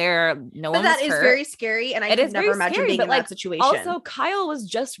no one. But that is very scary, and I could never imagine being in that situation. Also, Kyle was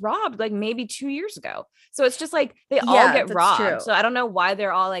just robbed like maybe 2 years ago, so it's just like they all get robbed. True. So I don't know why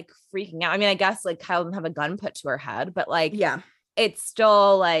they're all like freaking out. I mean, I guess like Kyle didn't have a gun put to her head, but like, it's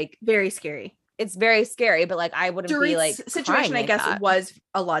still like very scary. It's very scary, but like I wouldn't be like situation. I guess it was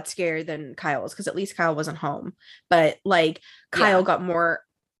a lot scarier than Kyle's because at least Kyle wasn't home, but like Kyle got more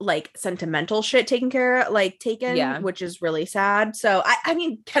like sentimental shit taken, which is really sad. So I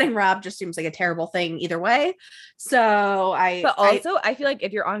mean, getting robbed just seems like a terrible thing either way. So I feel like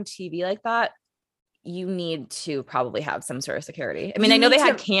if you're on TV like that, you need to probably have some sort of security. I mean, I know they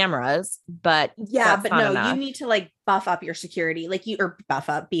had cameras, but you need to like buff up your security, like beef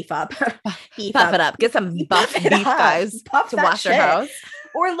up it up, get some buff beef guys to wash your house.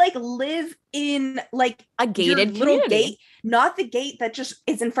 Or like live in like a gated little gate, not the gate that just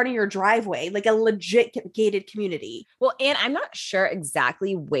is in front of your driveway, like a legit gated community. Well, and I'm not sure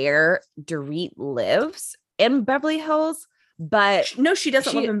exactly where Dorit lives. in Beverly Hills, but no, she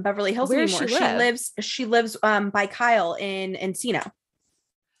doesn't live in Beverly Hills anymore. She lives by Kyle in Encino.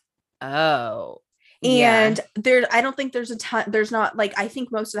 Oh. And I don't think there's a ton. There's not like, I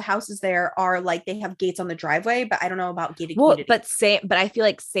think most of the houses there are like, they have gates on the driveway, but I don't know about gated communities. But I feel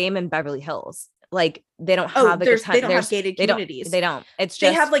like same in Beverly Hills. Like they don't have they don't have gated communities. They don't. It's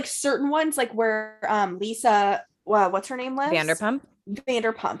just, they have like certain ones like where Lisa, what's her name, lives?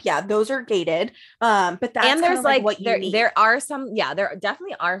 Vanderpump. Yeah, those are gated. But that's, and there's like what you need. There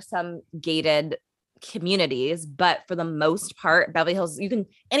definitely are some gated communities, but for the most part, Beverly Hills,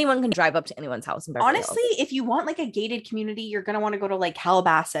 anyone can drive up to anyone's house in Beverly Honestly, Hills. If you want like a gated community, you're gonna want to go to like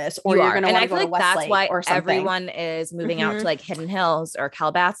Calabasas, or you're gonna want to go to Westlake. That's why everyone is moving out to like Hidden Hills or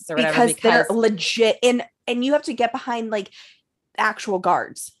Calabasas or whatever, because they're legit, and you have to get behind like actual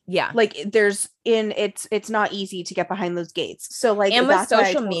guards. Yeah, like it's not easy to get behind those gates. So like, and with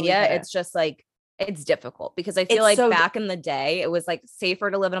social media, it's just like, it's difficult because I feel like back in the day, it was like safer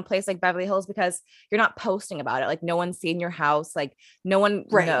to live in a place like Beverly Hills because you're not posting about it. Like no one's seen your house. Like no one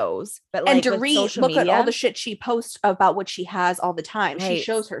knows. But like, and Dorit, look at all the shit she posts about what she has all the time. Right. She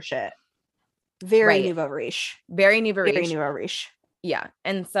shows her shit. Very nouveau riche. Very nouveau riche. Very nouveau riche. Yeah.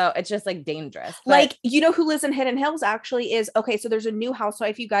 And so it's just like dangerous. But like, you know who lives in Hidden Hills actually is, okay, so there's a new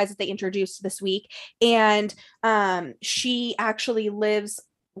housewife, you guys, that they introduced this week. And she actually lives,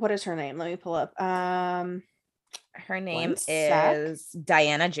 what is her name? Let me pull up. Her name is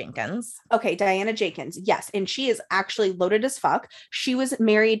Diana Jenkins. Okay, Diana Jenkins. Yes. And she is actually loaded as fuck. She was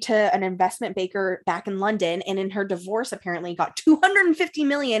married to an investment banker back in London, and in her divorce apparently got $250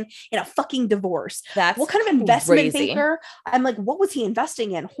 million in a fucking divorce. That's what kind of investment banker? I'm like, what was he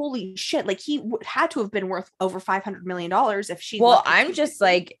investing in? Holy shit. Like he had to have been worth over $500 million if she. Well, I'm just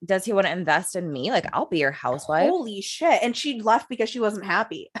like, does he want to invest in me? Like, I'll be your housewife. Holy shit. And she left because she wasn't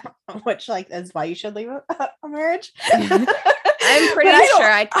happy, which like is why you should leave a marriage. I'm pretty sure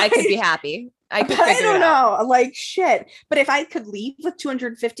I could be happy. I don't know, like shit. But if I could leave with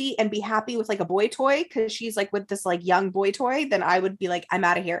 250 and be happy with like a boy toy, because she's like with this like young boy toy, then I would be like, I'm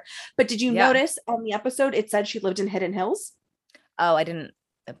out of here. But did you notice on the episode it said she lived in Hidden Hills? Oh, I didn't.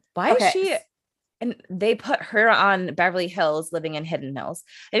 Why is she? And they put her on Beverly Hills, living in Hidden Hills.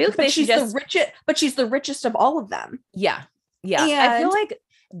 But she's the richest. But she's the richest of all of them. Yeah. And I feel like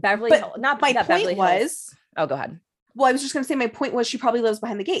Beverly Hills. Not my point Beverly was. Oh, go ahead. Well, I was just going to say my point was she probably lives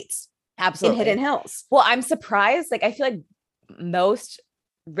behind the gates. Absolutely. In Hidden Hills. Well, I'm surprised. Like, I feel like most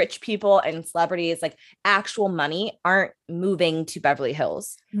rich people and celebrities, like actual money, aren't moving to Beverly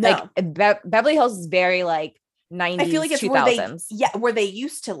Hills. No. Like Beverly Hills is very like 90s, I feel like it's 2000s. Where they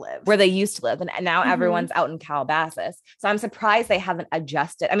used to live. And now everyone's out in Calabasas. So I'm surprised they haven't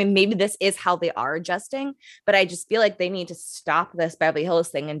adjusted. I mean, maybe this is how they are adjusting, but I just feel like they need to stop this Beverly Hills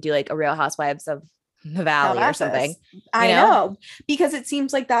thing and do like a Real Housewives of the Valley or something. I know, because it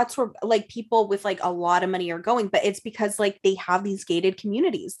seems like that's where like people with like a lot of money are going, but it's because like they have these gated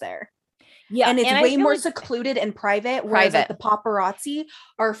communities there. Yeah. And it's way more secluded and private, whereas like the paparazzi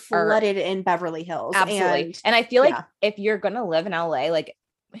are flooded in Beverly Hills. Absolutely. And I feel like if you're going to live in LA, like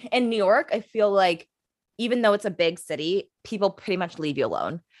in New York, I feel like even though it's a big city, people pretty much leave you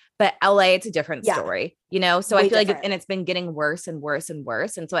alone. But LA, it's a different story, you know? So I feel like, and it's been getting worse and worse and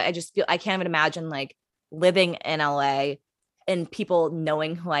worse. And so I just feel, I can't even imagine like living in LA and people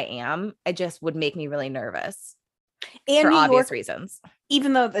knowing who I am. It just would make me really nervous. And for obvious reasons.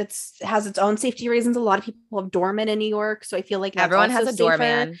 Even though it has its own safety reasons, a lot of people have doormen in New York. So I feel like everyone has a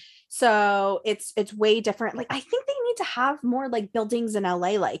doorman. So it's way different. Like, I think they need to have more like buildings in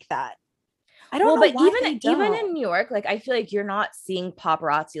LA like that. I don't know. But even in New York, like I feel like you're not seeing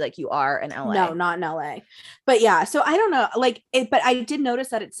paparazzi like you are in LA. No, not in LA. But yeah, so I don't know. Like, but I did notice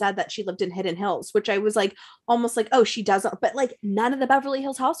that it said that she lived in Hidden Hills, which I was like almost like, oh, she doesn't. But like none of the Beverly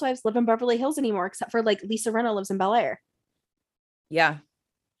Hills housewives live in Beverly Hills anymore, except for like Lisa Rinna lives in Bel Air. Yeah.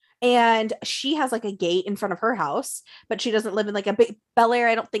 And she has like a gate in front of her house, but she doesn't live in like a big Bel Air.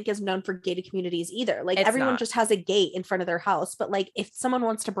 I don't think is known for gated communities either. Like everyone just has a gate in front of their house. But like if someone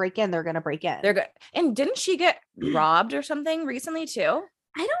wants to break in, they're going to break in. They're good. And didn't she get robbed or something recently too?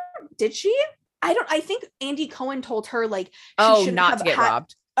 Did she? I think Andy Cohen told her like, she not to get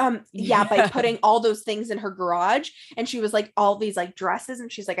robbed. By putting all those things in her garage, and she was like all these like dresses,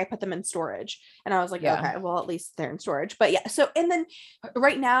 and she's like, I put them in storage, and I was like, okay, well at least they're in storage. But yeah, so and then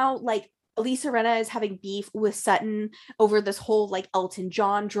right now like Lisa Rinna is having beef with Sutton over this whole like Elton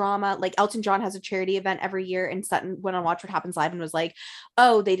John drama. Like Elton John has a charity event every year, and Sutton went on Watch What Happens Live and was like,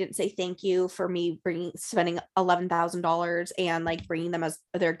 oh, they didn't say thank you for me spending $11,000 and like bringing them as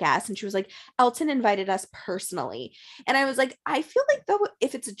their guests. And she was like, Elton invited us personally. And I was like, I feel like though,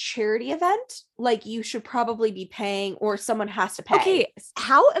 if it's a charity event, like you should probably be paying, or someone has to pay. Okay,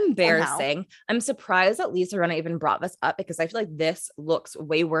 how embarrassing. Somehow. I'm surprised that Lisa Rinna even brought this up, because I feel like this looks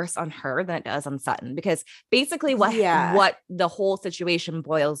way worse on her than it does on Sutton, because basically what the whole situation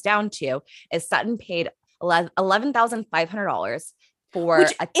boils down to is Sutton paid $11,500 for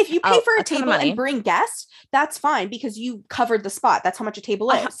if you pay for a table and bring guests, that's fine, because you covered the spot. That's how much a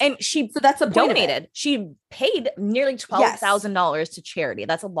table is. And that's the point donated. She paid nearly $12,000 to charity.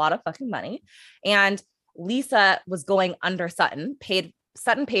 That's a lot of fucking money. And Lisa was going under Sutton paid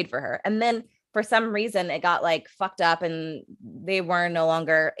for her. And then for some reason it got like fucked up and they were no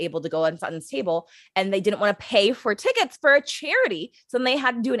longer able to go on Sutton's table, and they didn't want to pay for tickets for a charity. So then they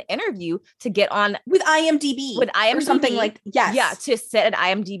had to do an interview to get on with IMDb or something like, to sit at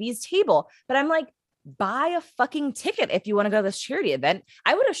IMDb's table. But I'm like, buy a fucking ticket if you want to go to this charity event.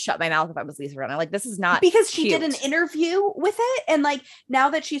 I would have shut my mouth if I was Lisa Rinna. Like, this is not because she did an interview with it, and like now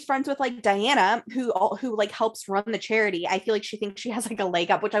that she's friends with like Diana, who like helps run the charity, I feel like she thinks she has like a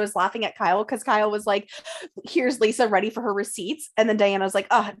leg up. Which I was laughing at Kyle, because Kyle was like, "Here's Lisa ready for her receipts," and then Diana was like,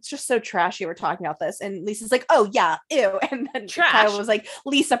 "Oh, it's just so trashy. We're talking about this," and Lisa's like, "Oh yeah, ew," and then Kyle was like,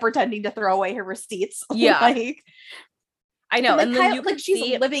 "Lisa pretending to throw away her receipts." Yeah. Like, I know. And then you could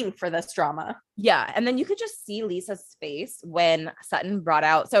she's living for this drama. Yeah. And then you could just see Lisa's face when Sutton brought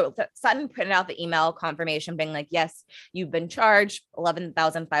out. So Sutton printed out the email confirmation being like, yes, you've been charged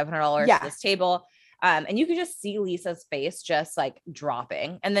 $11,500 for this table. And you could just see Lisa's face just like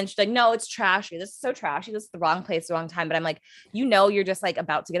dropping. And then she's like, no, it's trashy. This is so trashy. This is the wrong place, the wrong time. But I'm like, you're just like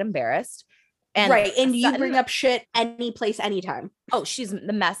about to get embarrassed. And right. And Sutton, you bring up shit any place, anytime. Oh, she's the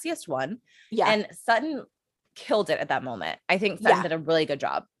messiest one. Yeah. And Sutton killed it at that moment. I think Sutton did a really good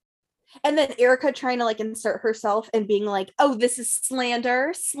job. And then Erica trying to like insert herself and being like, oh, this is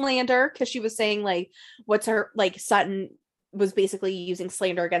slander, because she was saying like, what's her, like Sutton was basically using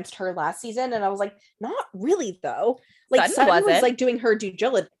slander against her last season. And I was like, not really though. Like Sutton was like doing her due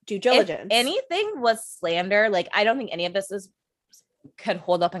diligence. If anything was slander, like I don't think any of this could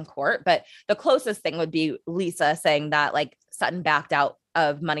hold up in court, but the closest thing would be Lisa saying that like Sutton backed out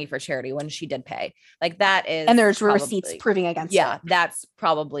of money for charity when she did pay. Like that is, and there's receipts proving against it. That's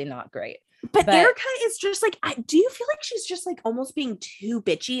probably not great. But Erica is just like, do you feel like she's just like almost being too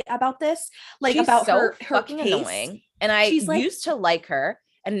bitchy about this? Like about so her fucking case? Annoying. And I used to like her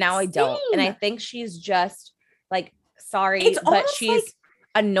and now I don't. And I think she's just like, sorry, but she's like,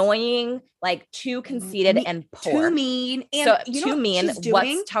 annoying, like too conceited and poor. Too mean. And so too mean.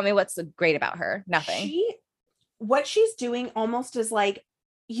 Tell me what's great about her? Nothing. What she's doing almost is like,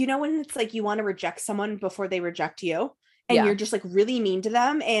 when it's like you want to reject someone before they reject you, and you're just like really mean to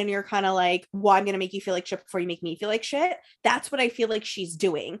them, and you're kind of like, well, I'm gonna make you feel like shit before you make me feel like shit. That's what I feel like she's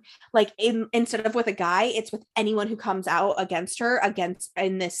doing. Like instead of with a guy, it's with anyone who comes out against her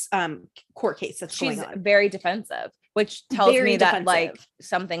in this court case that's going on. She's very defensive, which tells me that like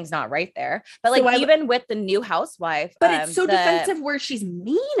something's not right there. But like even with the new housewife, but it's so defensive where she's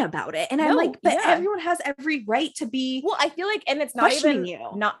mean about it, and I'm like, but everyone has every right to be. Well, I feel like, and it's not even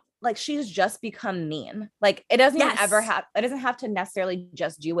not like she's just become mean. Like it doesn't ever have. It doesn't have to necessarily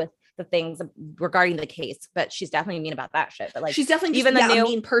just do with the things regarding the case, but she's definitely mean about that shit. But like she's definitely even a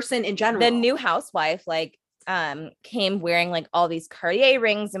mean person in general. The new housewife, like came wearing like all these Cartier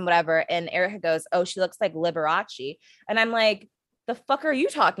rings and whatever, and Erica goes, oh, she looks like Liberace, and I'm like, the fuck are you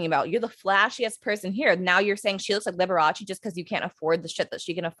talking about? You're the flashiest person here. Now you're saying she looks like Liberace just because you can't afford the shit that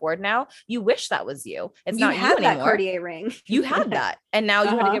she can afford now. You wish that was you. It's not you anymore. That Cartier ring. You had that, and now you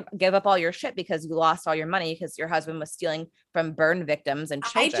had to give up all your shit because you lost all your money because your husband was stealing from burn victims and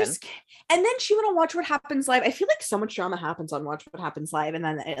children. And then she went on Watch What Happens Live. I feel like so much drama happens on Watch What Happens Live, and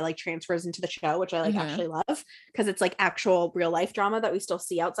then it like transfers into the show, which I like actually love because it's like actual real life drama that we still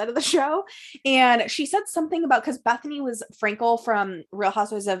see outside of the show. And she said something about, because Bethany Frankel from Real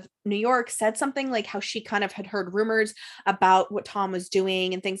Housewives of New York said something like how she kind of had heard rumors about what Tom was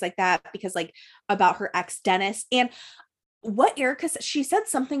doing and things like that, because like about her ex Dennis. And what Erica said, she said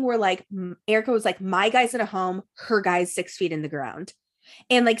something where like Erica was like, my guy's in a home, her guy's 6 feet in the ground,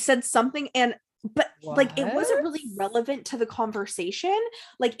 and like said something, but like it wasn't really relevant to the conversation.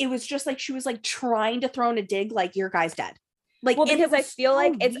 Like it was just like she was like trying to throw in a dig like, your guy's dead. Like, well, because I feel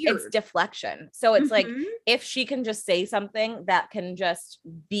like it's deflection. So it's like, if she can just say something that can just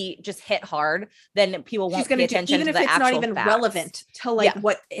hit hard, then people won't pay attention to the actual facts. Even if it's not even relevant to like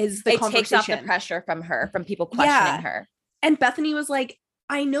what is the conversation. It takes off the pressure from people questioning her. And Bethany was like,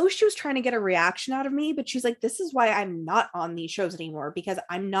 I know she was trying to get a reaction out of me, but she's like, this is why I'm not on these shows anymore, because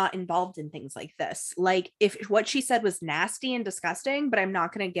I'm not involved in things like this. Like, if what she said was nasty and disgusting, but I'm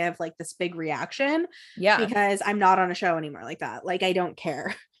not going to give like this big reaction. Yeah. Because I'm not on a show anymore like that. Like, I don't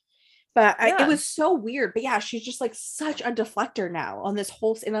care. But it was so weird. But yeah, she's just like such a deflector now on this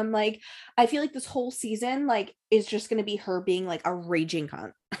whole. And I'm like, I feel like this whole season like is just going to be her being like a raging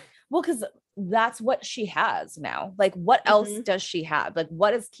cunt. Well, because that's what she has now. Like, what else does she have? Like,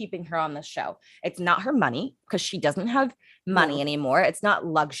 what is keeping her on the show? It's not her money, because she doesn't have money anymore. It's not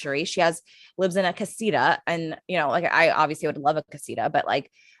luxury. She lives in a casita, and you know, like, I obviously would love a casita, but like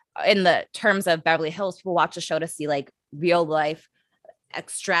in the terms of Beverly Hills, people watch the show to see like real life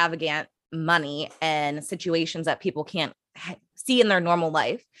extravagant money and situations that people can't see in their normal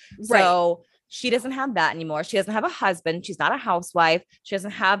life. Right. So she doesn't have that anymore. She doesn't have a husband. She's not a housewife. She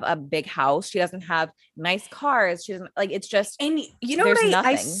doesn't have a big house. She doesn't have nice cars. She doesn't like, it's just, and you know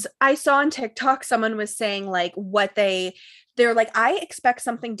what I saw on TikTok, someone was saying like they're like, I expect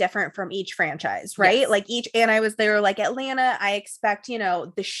something different from each franchise, right? Yes. Like they were like, Atlanta, I expect, you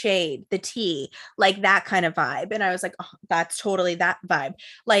know, the shade, the tea, like that kind of vibe. And I was like, oh, that's totally that vibe.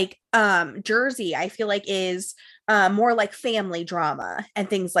 Like, Jersey, I feel like is more like family drama and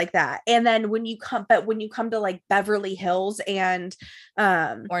things like that. And then when you come to like Beverly Hills and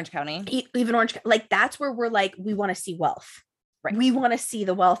Orange County, even Orange, like that's where we're like, we want to see wealth. Right. We want to see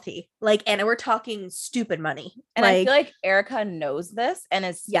the wealthy, like, and we're talking stupid money. And like, I feel like Erica knows this and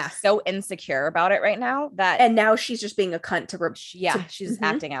is so insecure about it right now and now she's just being a cunt she's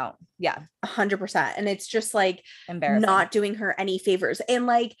acting out. Yeah. 100%. And it's just like embarrassing, not doing her any favors. And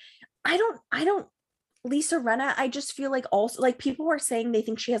like, I don't Lisa Rinna, I just feel like also like people are saying they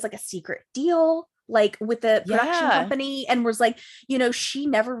think she has like a secret deal, like with the production company, and was like, you know, she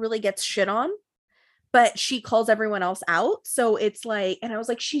never really gets shit on, but she calls everyone else out. So it's like, and I was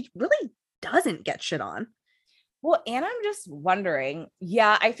like, she really doesn't get shit on. Well, and I'm just wondering,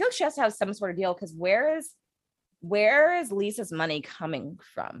 I feel like she has to have some sort of deal, because where is Lisa's money coming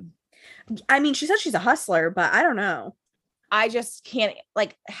from? I mean, she said she's a hustler, but I don't know. I just can't,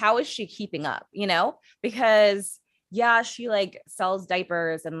 like, how is she keeping up, you know? Because she like sells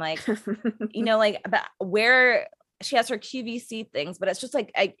diapers and like, you know, like, but where she has her QVC things, but it's just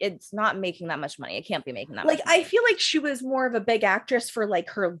like, it's not making that much money. It can't be making that much money. I feel like she was more of a big actress for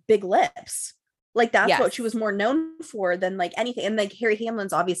like her big lips. Like that's what she was more known for than like anything. And like Harry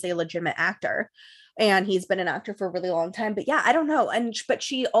Hamlin's obviously a legitimate actor, and he's been an actor for a really long time, but I don't know. But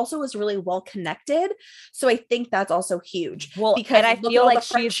she also was really well connected. So I think that's also huge. Well, because I feel like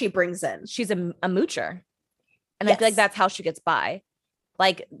she brings in, she's a moocher. And I feel like that's how she gets by.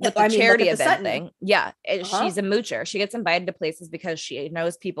 Like the charity event thing. Yeah. She's a moocher. She gets invited to places because she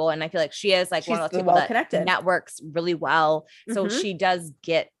knows people. And I feel like she is like one of those people that networks really well. So she does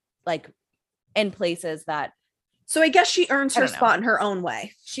get like in places that. So I guess she earns her spot in her own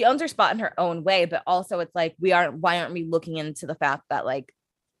way. She owns her spot in her own way. But also it's like, why aren't we looking into the fact that like,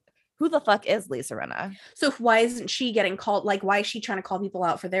 who the fuck is Lisa Rinna? So why isn't she getting called? Like, why is she trying to call people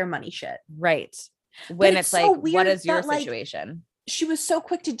out for their money shit? Right. When it's like, what is your situation? She was so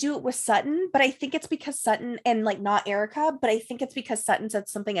quick to do it with Sutton, but I think it's because Sutton, and like not Erica, but I think it's because Sutton said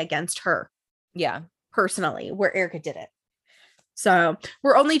something against her. Yeah. Personally, where Erica did it. So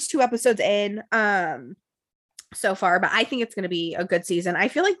we're only 2 episodes in so far, but I think it's going to be a good season. I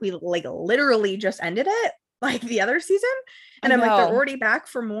feel like we like literally just ended it like the other season, and I'm like, they're already back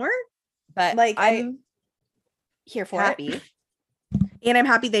for more. But like, I'm here for it. And I'm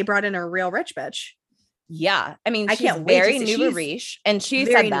happy they brought in a real rich bitch. Yeah. I mean, she's very Nouveau Riche, and she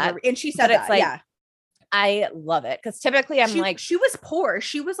said that. And she said that, it's like, I love it. Because typically she was poor.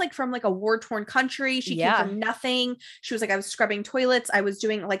 She was like from like a war-torn country. She came from nothing. She was like, I was scrubbing toilets. I was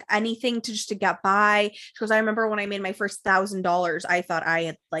doing like anything to get by. She goes, I remember when I made my first $1,000, I thought I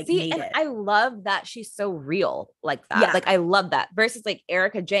had like made it. I love that she's so real like that. Yeah. Like, I love that. Versus like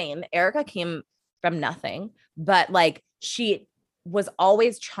Erica Jane. Erica came from nothing, but like she was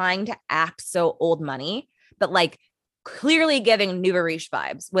always trying to act so old money, but like clearly giving Nouveau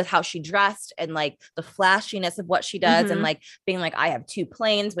vibes with how she dressed and like the flashiness of what she does and like being like, I have 2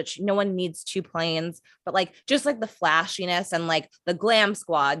 planes, which no one needs 2 planes, but like just like the flashiness and like the glam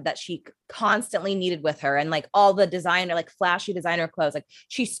squad that she constantly needed with her and like all the designer, like flashy designer clothes, like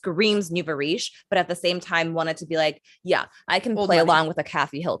she screams Nouveau Riche, but at the same time wanted to be like, yeah, I can old play money. Along with a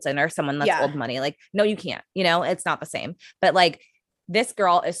Kathy Hilton or someone that's old money. Like, no, you can't, you know, it's not the same, but like this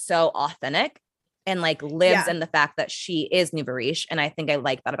girl is so authentic and like lives in the fact that she is Nouveau Riche. And I think I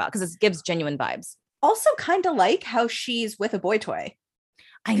like that about, because it gives genuine vibes. Also kind of like how she's with a boy toy.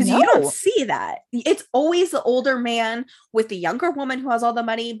 I know. Because you don't see that. It's always the older man with the younger woman who has all the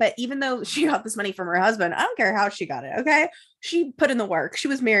money. But even though she got this money from her husband, I don't care how she got it. Okay. She put in the work. She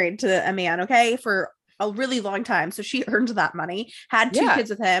was married to a man. Okay. For a really long time. So she earned that money, had 2 kids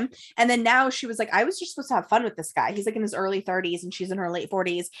with him. And then now she was like, I was just supposed to have fun with this guy. He's like in his early 30s and she's in her late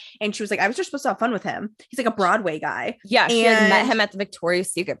 40s. And she was like, I was just supposed to have fun with him. He's like a Broadway guy. Yeah. She had met him at the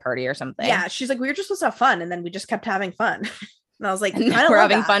Victoria's Secret party or something. Yeah. She's like, we were just supposed to have fun. And then we just kept having fun. And I was like, we're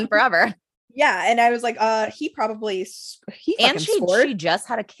having fun forever. Yeah. And I was like, he probably, she just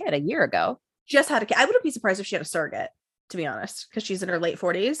had a kid a year ago. Just had a kid. I wouldn't be surprised if she had a surrogate, to be honest, because she's in her late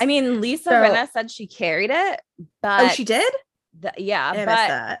 40s. I mean, Lisa Rinna said she carried it, but she did? But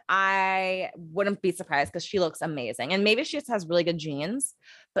I wouldn't be surprised because she looks amazing. And maybe she just has really good genes,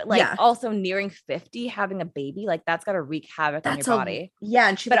 but like also nearing 50, having a baby, like that's got to wreak havoc on your body. Yeah.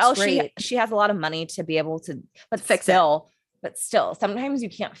 And she has a lot of money to be able to fix it. But still, sometimes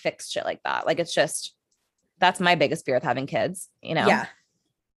you can't fix shit like that. Like, it's just, that's my biggest fear of having kids, you know? Yeah.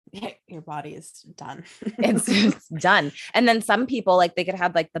 Your body is done. it's done. And then some people, like, they could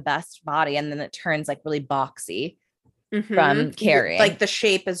have like the best body and then it turns like really boxy from carrying. Like the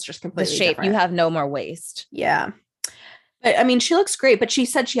shape is just completely different. You have no more waist. Yeah. But I mean, she looks great, but she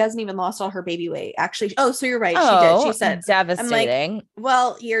said she hasn't even lost all her baby weight. Actually, so you're right. She did. She said, devastating. I'm like,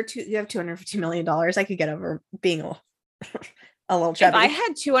 well, you have $250 million. I could get over being a little chubby. If I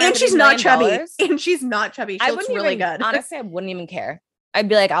had $250 and she's not chubby. And she's not chubby. She looks really good. Honestly, I wouldn't even care. I'd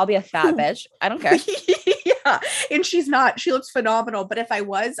be like, I'll be a fat bitch. I don't care. Yeah. And she's not. She looks phenomenal. But if I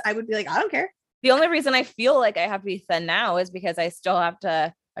was, I would be like, I don't care. The only reason I feel like I have to be thin now is because I still have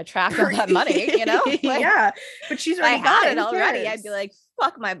to attract all that money, you know? Like, yeah. But she's already got it already. I'd be like,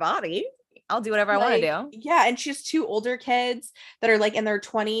 fuck my body. I'll do whatever I want to do. Yeah. And she has 2 older kids that are like in their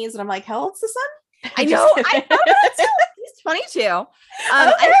 20s. And I'm like, how old's the son? I know. I thought that too. He's 22.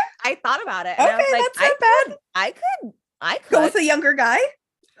 I thought about it. And I was like, that's not bad. I could go with a younger guy.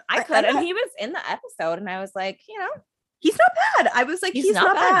 I could. And he was in the episode and I was like, you know, he's not bad. I was like, he's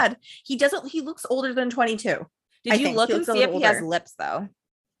not bad. He looks older than 22. Did you look and see if he has lips though?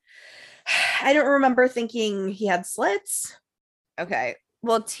 I don't remember thinking he had slits. Okay.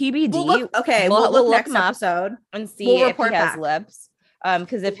 Well, TBD. We'll look next episode and see if he has lips.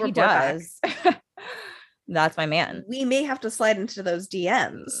 Because if he does, that's my man. We may have to slide into those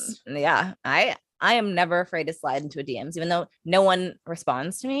DMs. Yeah. I am never afraid to slide into a DMs, even though no one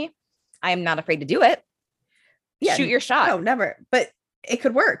responds to me. I am not afraid to do it. Yeah, shoot your shot. No, never. But it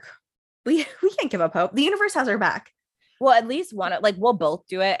could work. We can't give up hope. The universe has our back. Well, at least one, like we'll both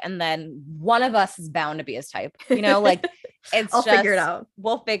do it. And then one of us is bound to be his type, you know, like I'll figure it out.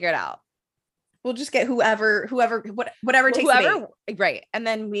 We'll figure it out. We'll just get whatever it takes. Right. And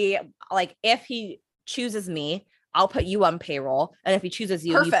then we like, if he chooses me, I'll put you on payroll. And if he chooses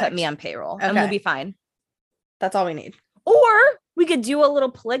you, you put me on payroll and we'll be fine. That's all we need. Or we could do a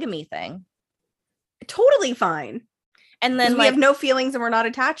little polygamy thing. Totally fine. And then we have no feelings and we're not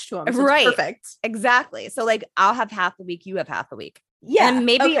attached to him. So right. It's perfect. Exactly. So like I'll have half the week, you have half the week. Yeah. And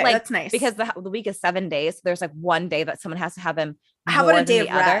maybe like that's nice. Because the week is 7 days. So there's like one day that someone has to have him. How about a day of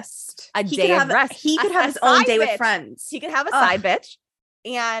rest? A day of rest. He could have his own day with friends. He could have a side bitch.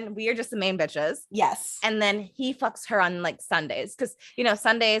 And we are just the main bitches. Yes. And then he fucks her on like Sundays. Because you know,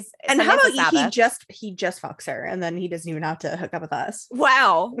 Sundays. And how about he just fucks her and then he doesn't even have to hook up with us.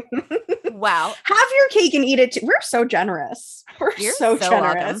 Wow. Wow. Have your cake and eat it too. We're so generous. You're so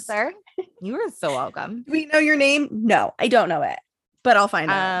generous. Welcome, sir. You are so welcome. Do we know your name? No, I don't know it. But I'll find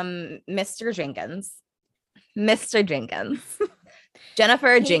out. Mr. Jenkins. Jennifer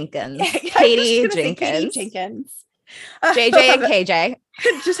Jenkins. Katie Jenkins. JJ and KJ.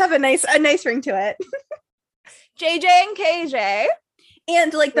 Just have a nice ring to it. JJ and KJ.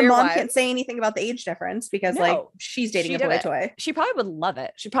 And like the mom can't say anything about the age difference because like she's dating a boy toy. She probably would love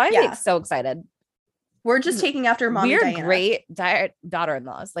it. She'd probably be so excited. We're just taking after mom. We're Diana. Great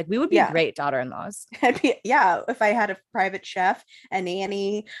daughter-in-laws. Like we would be great daughter-in-laws. If I had a private chef, a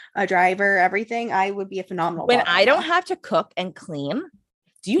nanny, a driver, everything, I would be a phenomenal. When I don't have to cook and clean,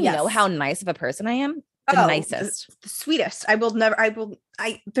 do you know how nice of a person I am? The nicest. The sweetest.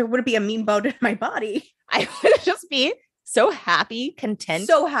 There would be a mean bone in my body. I would just be so happy, content.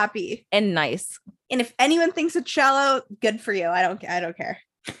 So happy. And nice. And if anyone thinks it's shallow, good for you. I don't care.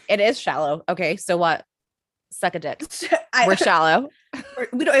 It is shallow. Okay, so what? Suck a dick. We're shallow.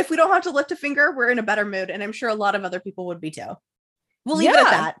 If we don't have to lift a finger, we're in a better mood. And I'm sure a lot of other people would be too. We'll leave it at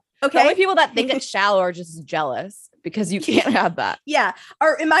that. Okay. The only people that think it's shallow are just jealous because you can't have that. Yeah.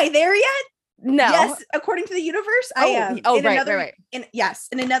 Or am I there yet? No. Yes. According to the universe, I am. Right.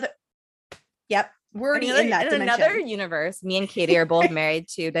 In another. Yep. We're already in that dimension. Another universe, me and Katie are both married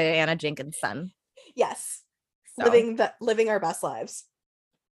to Diana Jenkins' son. Yes. So. Living our best lives.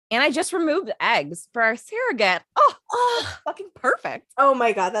 And I just removed eggs for our surrogate. Oh, fucking perfect. Oh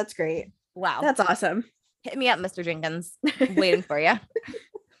my God. That's great. Wow. That's awesome. Hit me up, Mr. Jenkins. I'm waiting for you.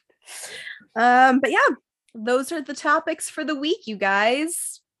 But yeah, those are the topics for the week, you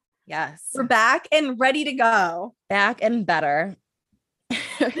guys. Yes. We're back and ready to go. Back and better.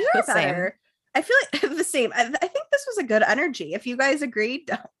 The better. I feel like the same. I think this was a good energy. If you guys agreed,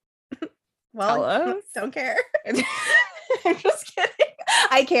 don't care. I'm just kidding.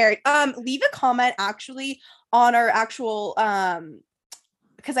 I cared. Leave a comment actually on our actual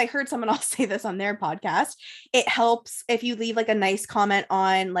because I heard someone else say this on their podcast. It helps if you leave like a nice comment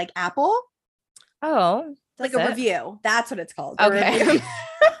on like Apple. Oh, like a review. That's what it's called. Okay.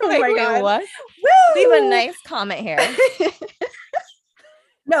 Oh my God. What? Woo! Leave a nice comment here.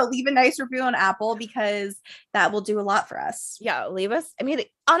 No, leave a nice review on Apple because that will do a lot for us. Yeah, leave us. I mean,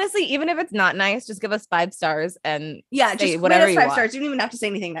 honestly, even if it's not nice, just give us 5 stars and just whatever you 5 want. stars. You don't even have to say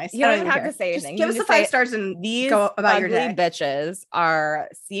anything nice. You don't even have to say anything. Just give us the 5 stars and go about your day. Bitches are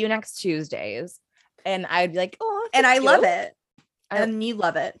see you next Tuesdays, and I'd be like, oh, and I love it, and you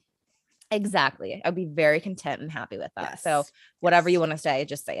love it. Exactly. I'd be very content and happy with that. Yes. So whatever you want to say,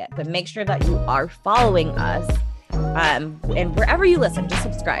 just say it. But make sure that you are following us. And wherever you listen, just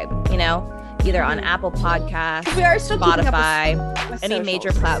subscribe, either on Apple Podcasts, we are still Spotify, any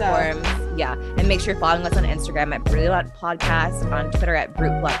major platforms. So. Yeah. And make sure you're following us on Instagram at Brutally Blunt Podcast, on Twitter at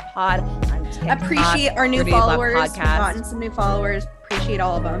Brute Blunt Pod, on TikTok, appreciate our new followers. We've gotten some new followers. Appreciate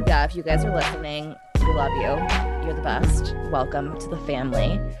all of them. Yeah. If you guys are listening, we love you. You're the best. Welcome to the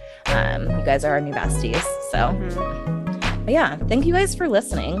family. You guys are our new besties. So but yeah, thank you guys for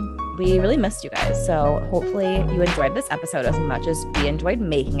listening. We really missed you guys. So hopefully you enjoyed this episode as much as we enjoyed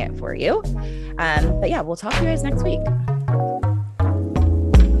making it for you. But yeah, we'll talk to you guys next week.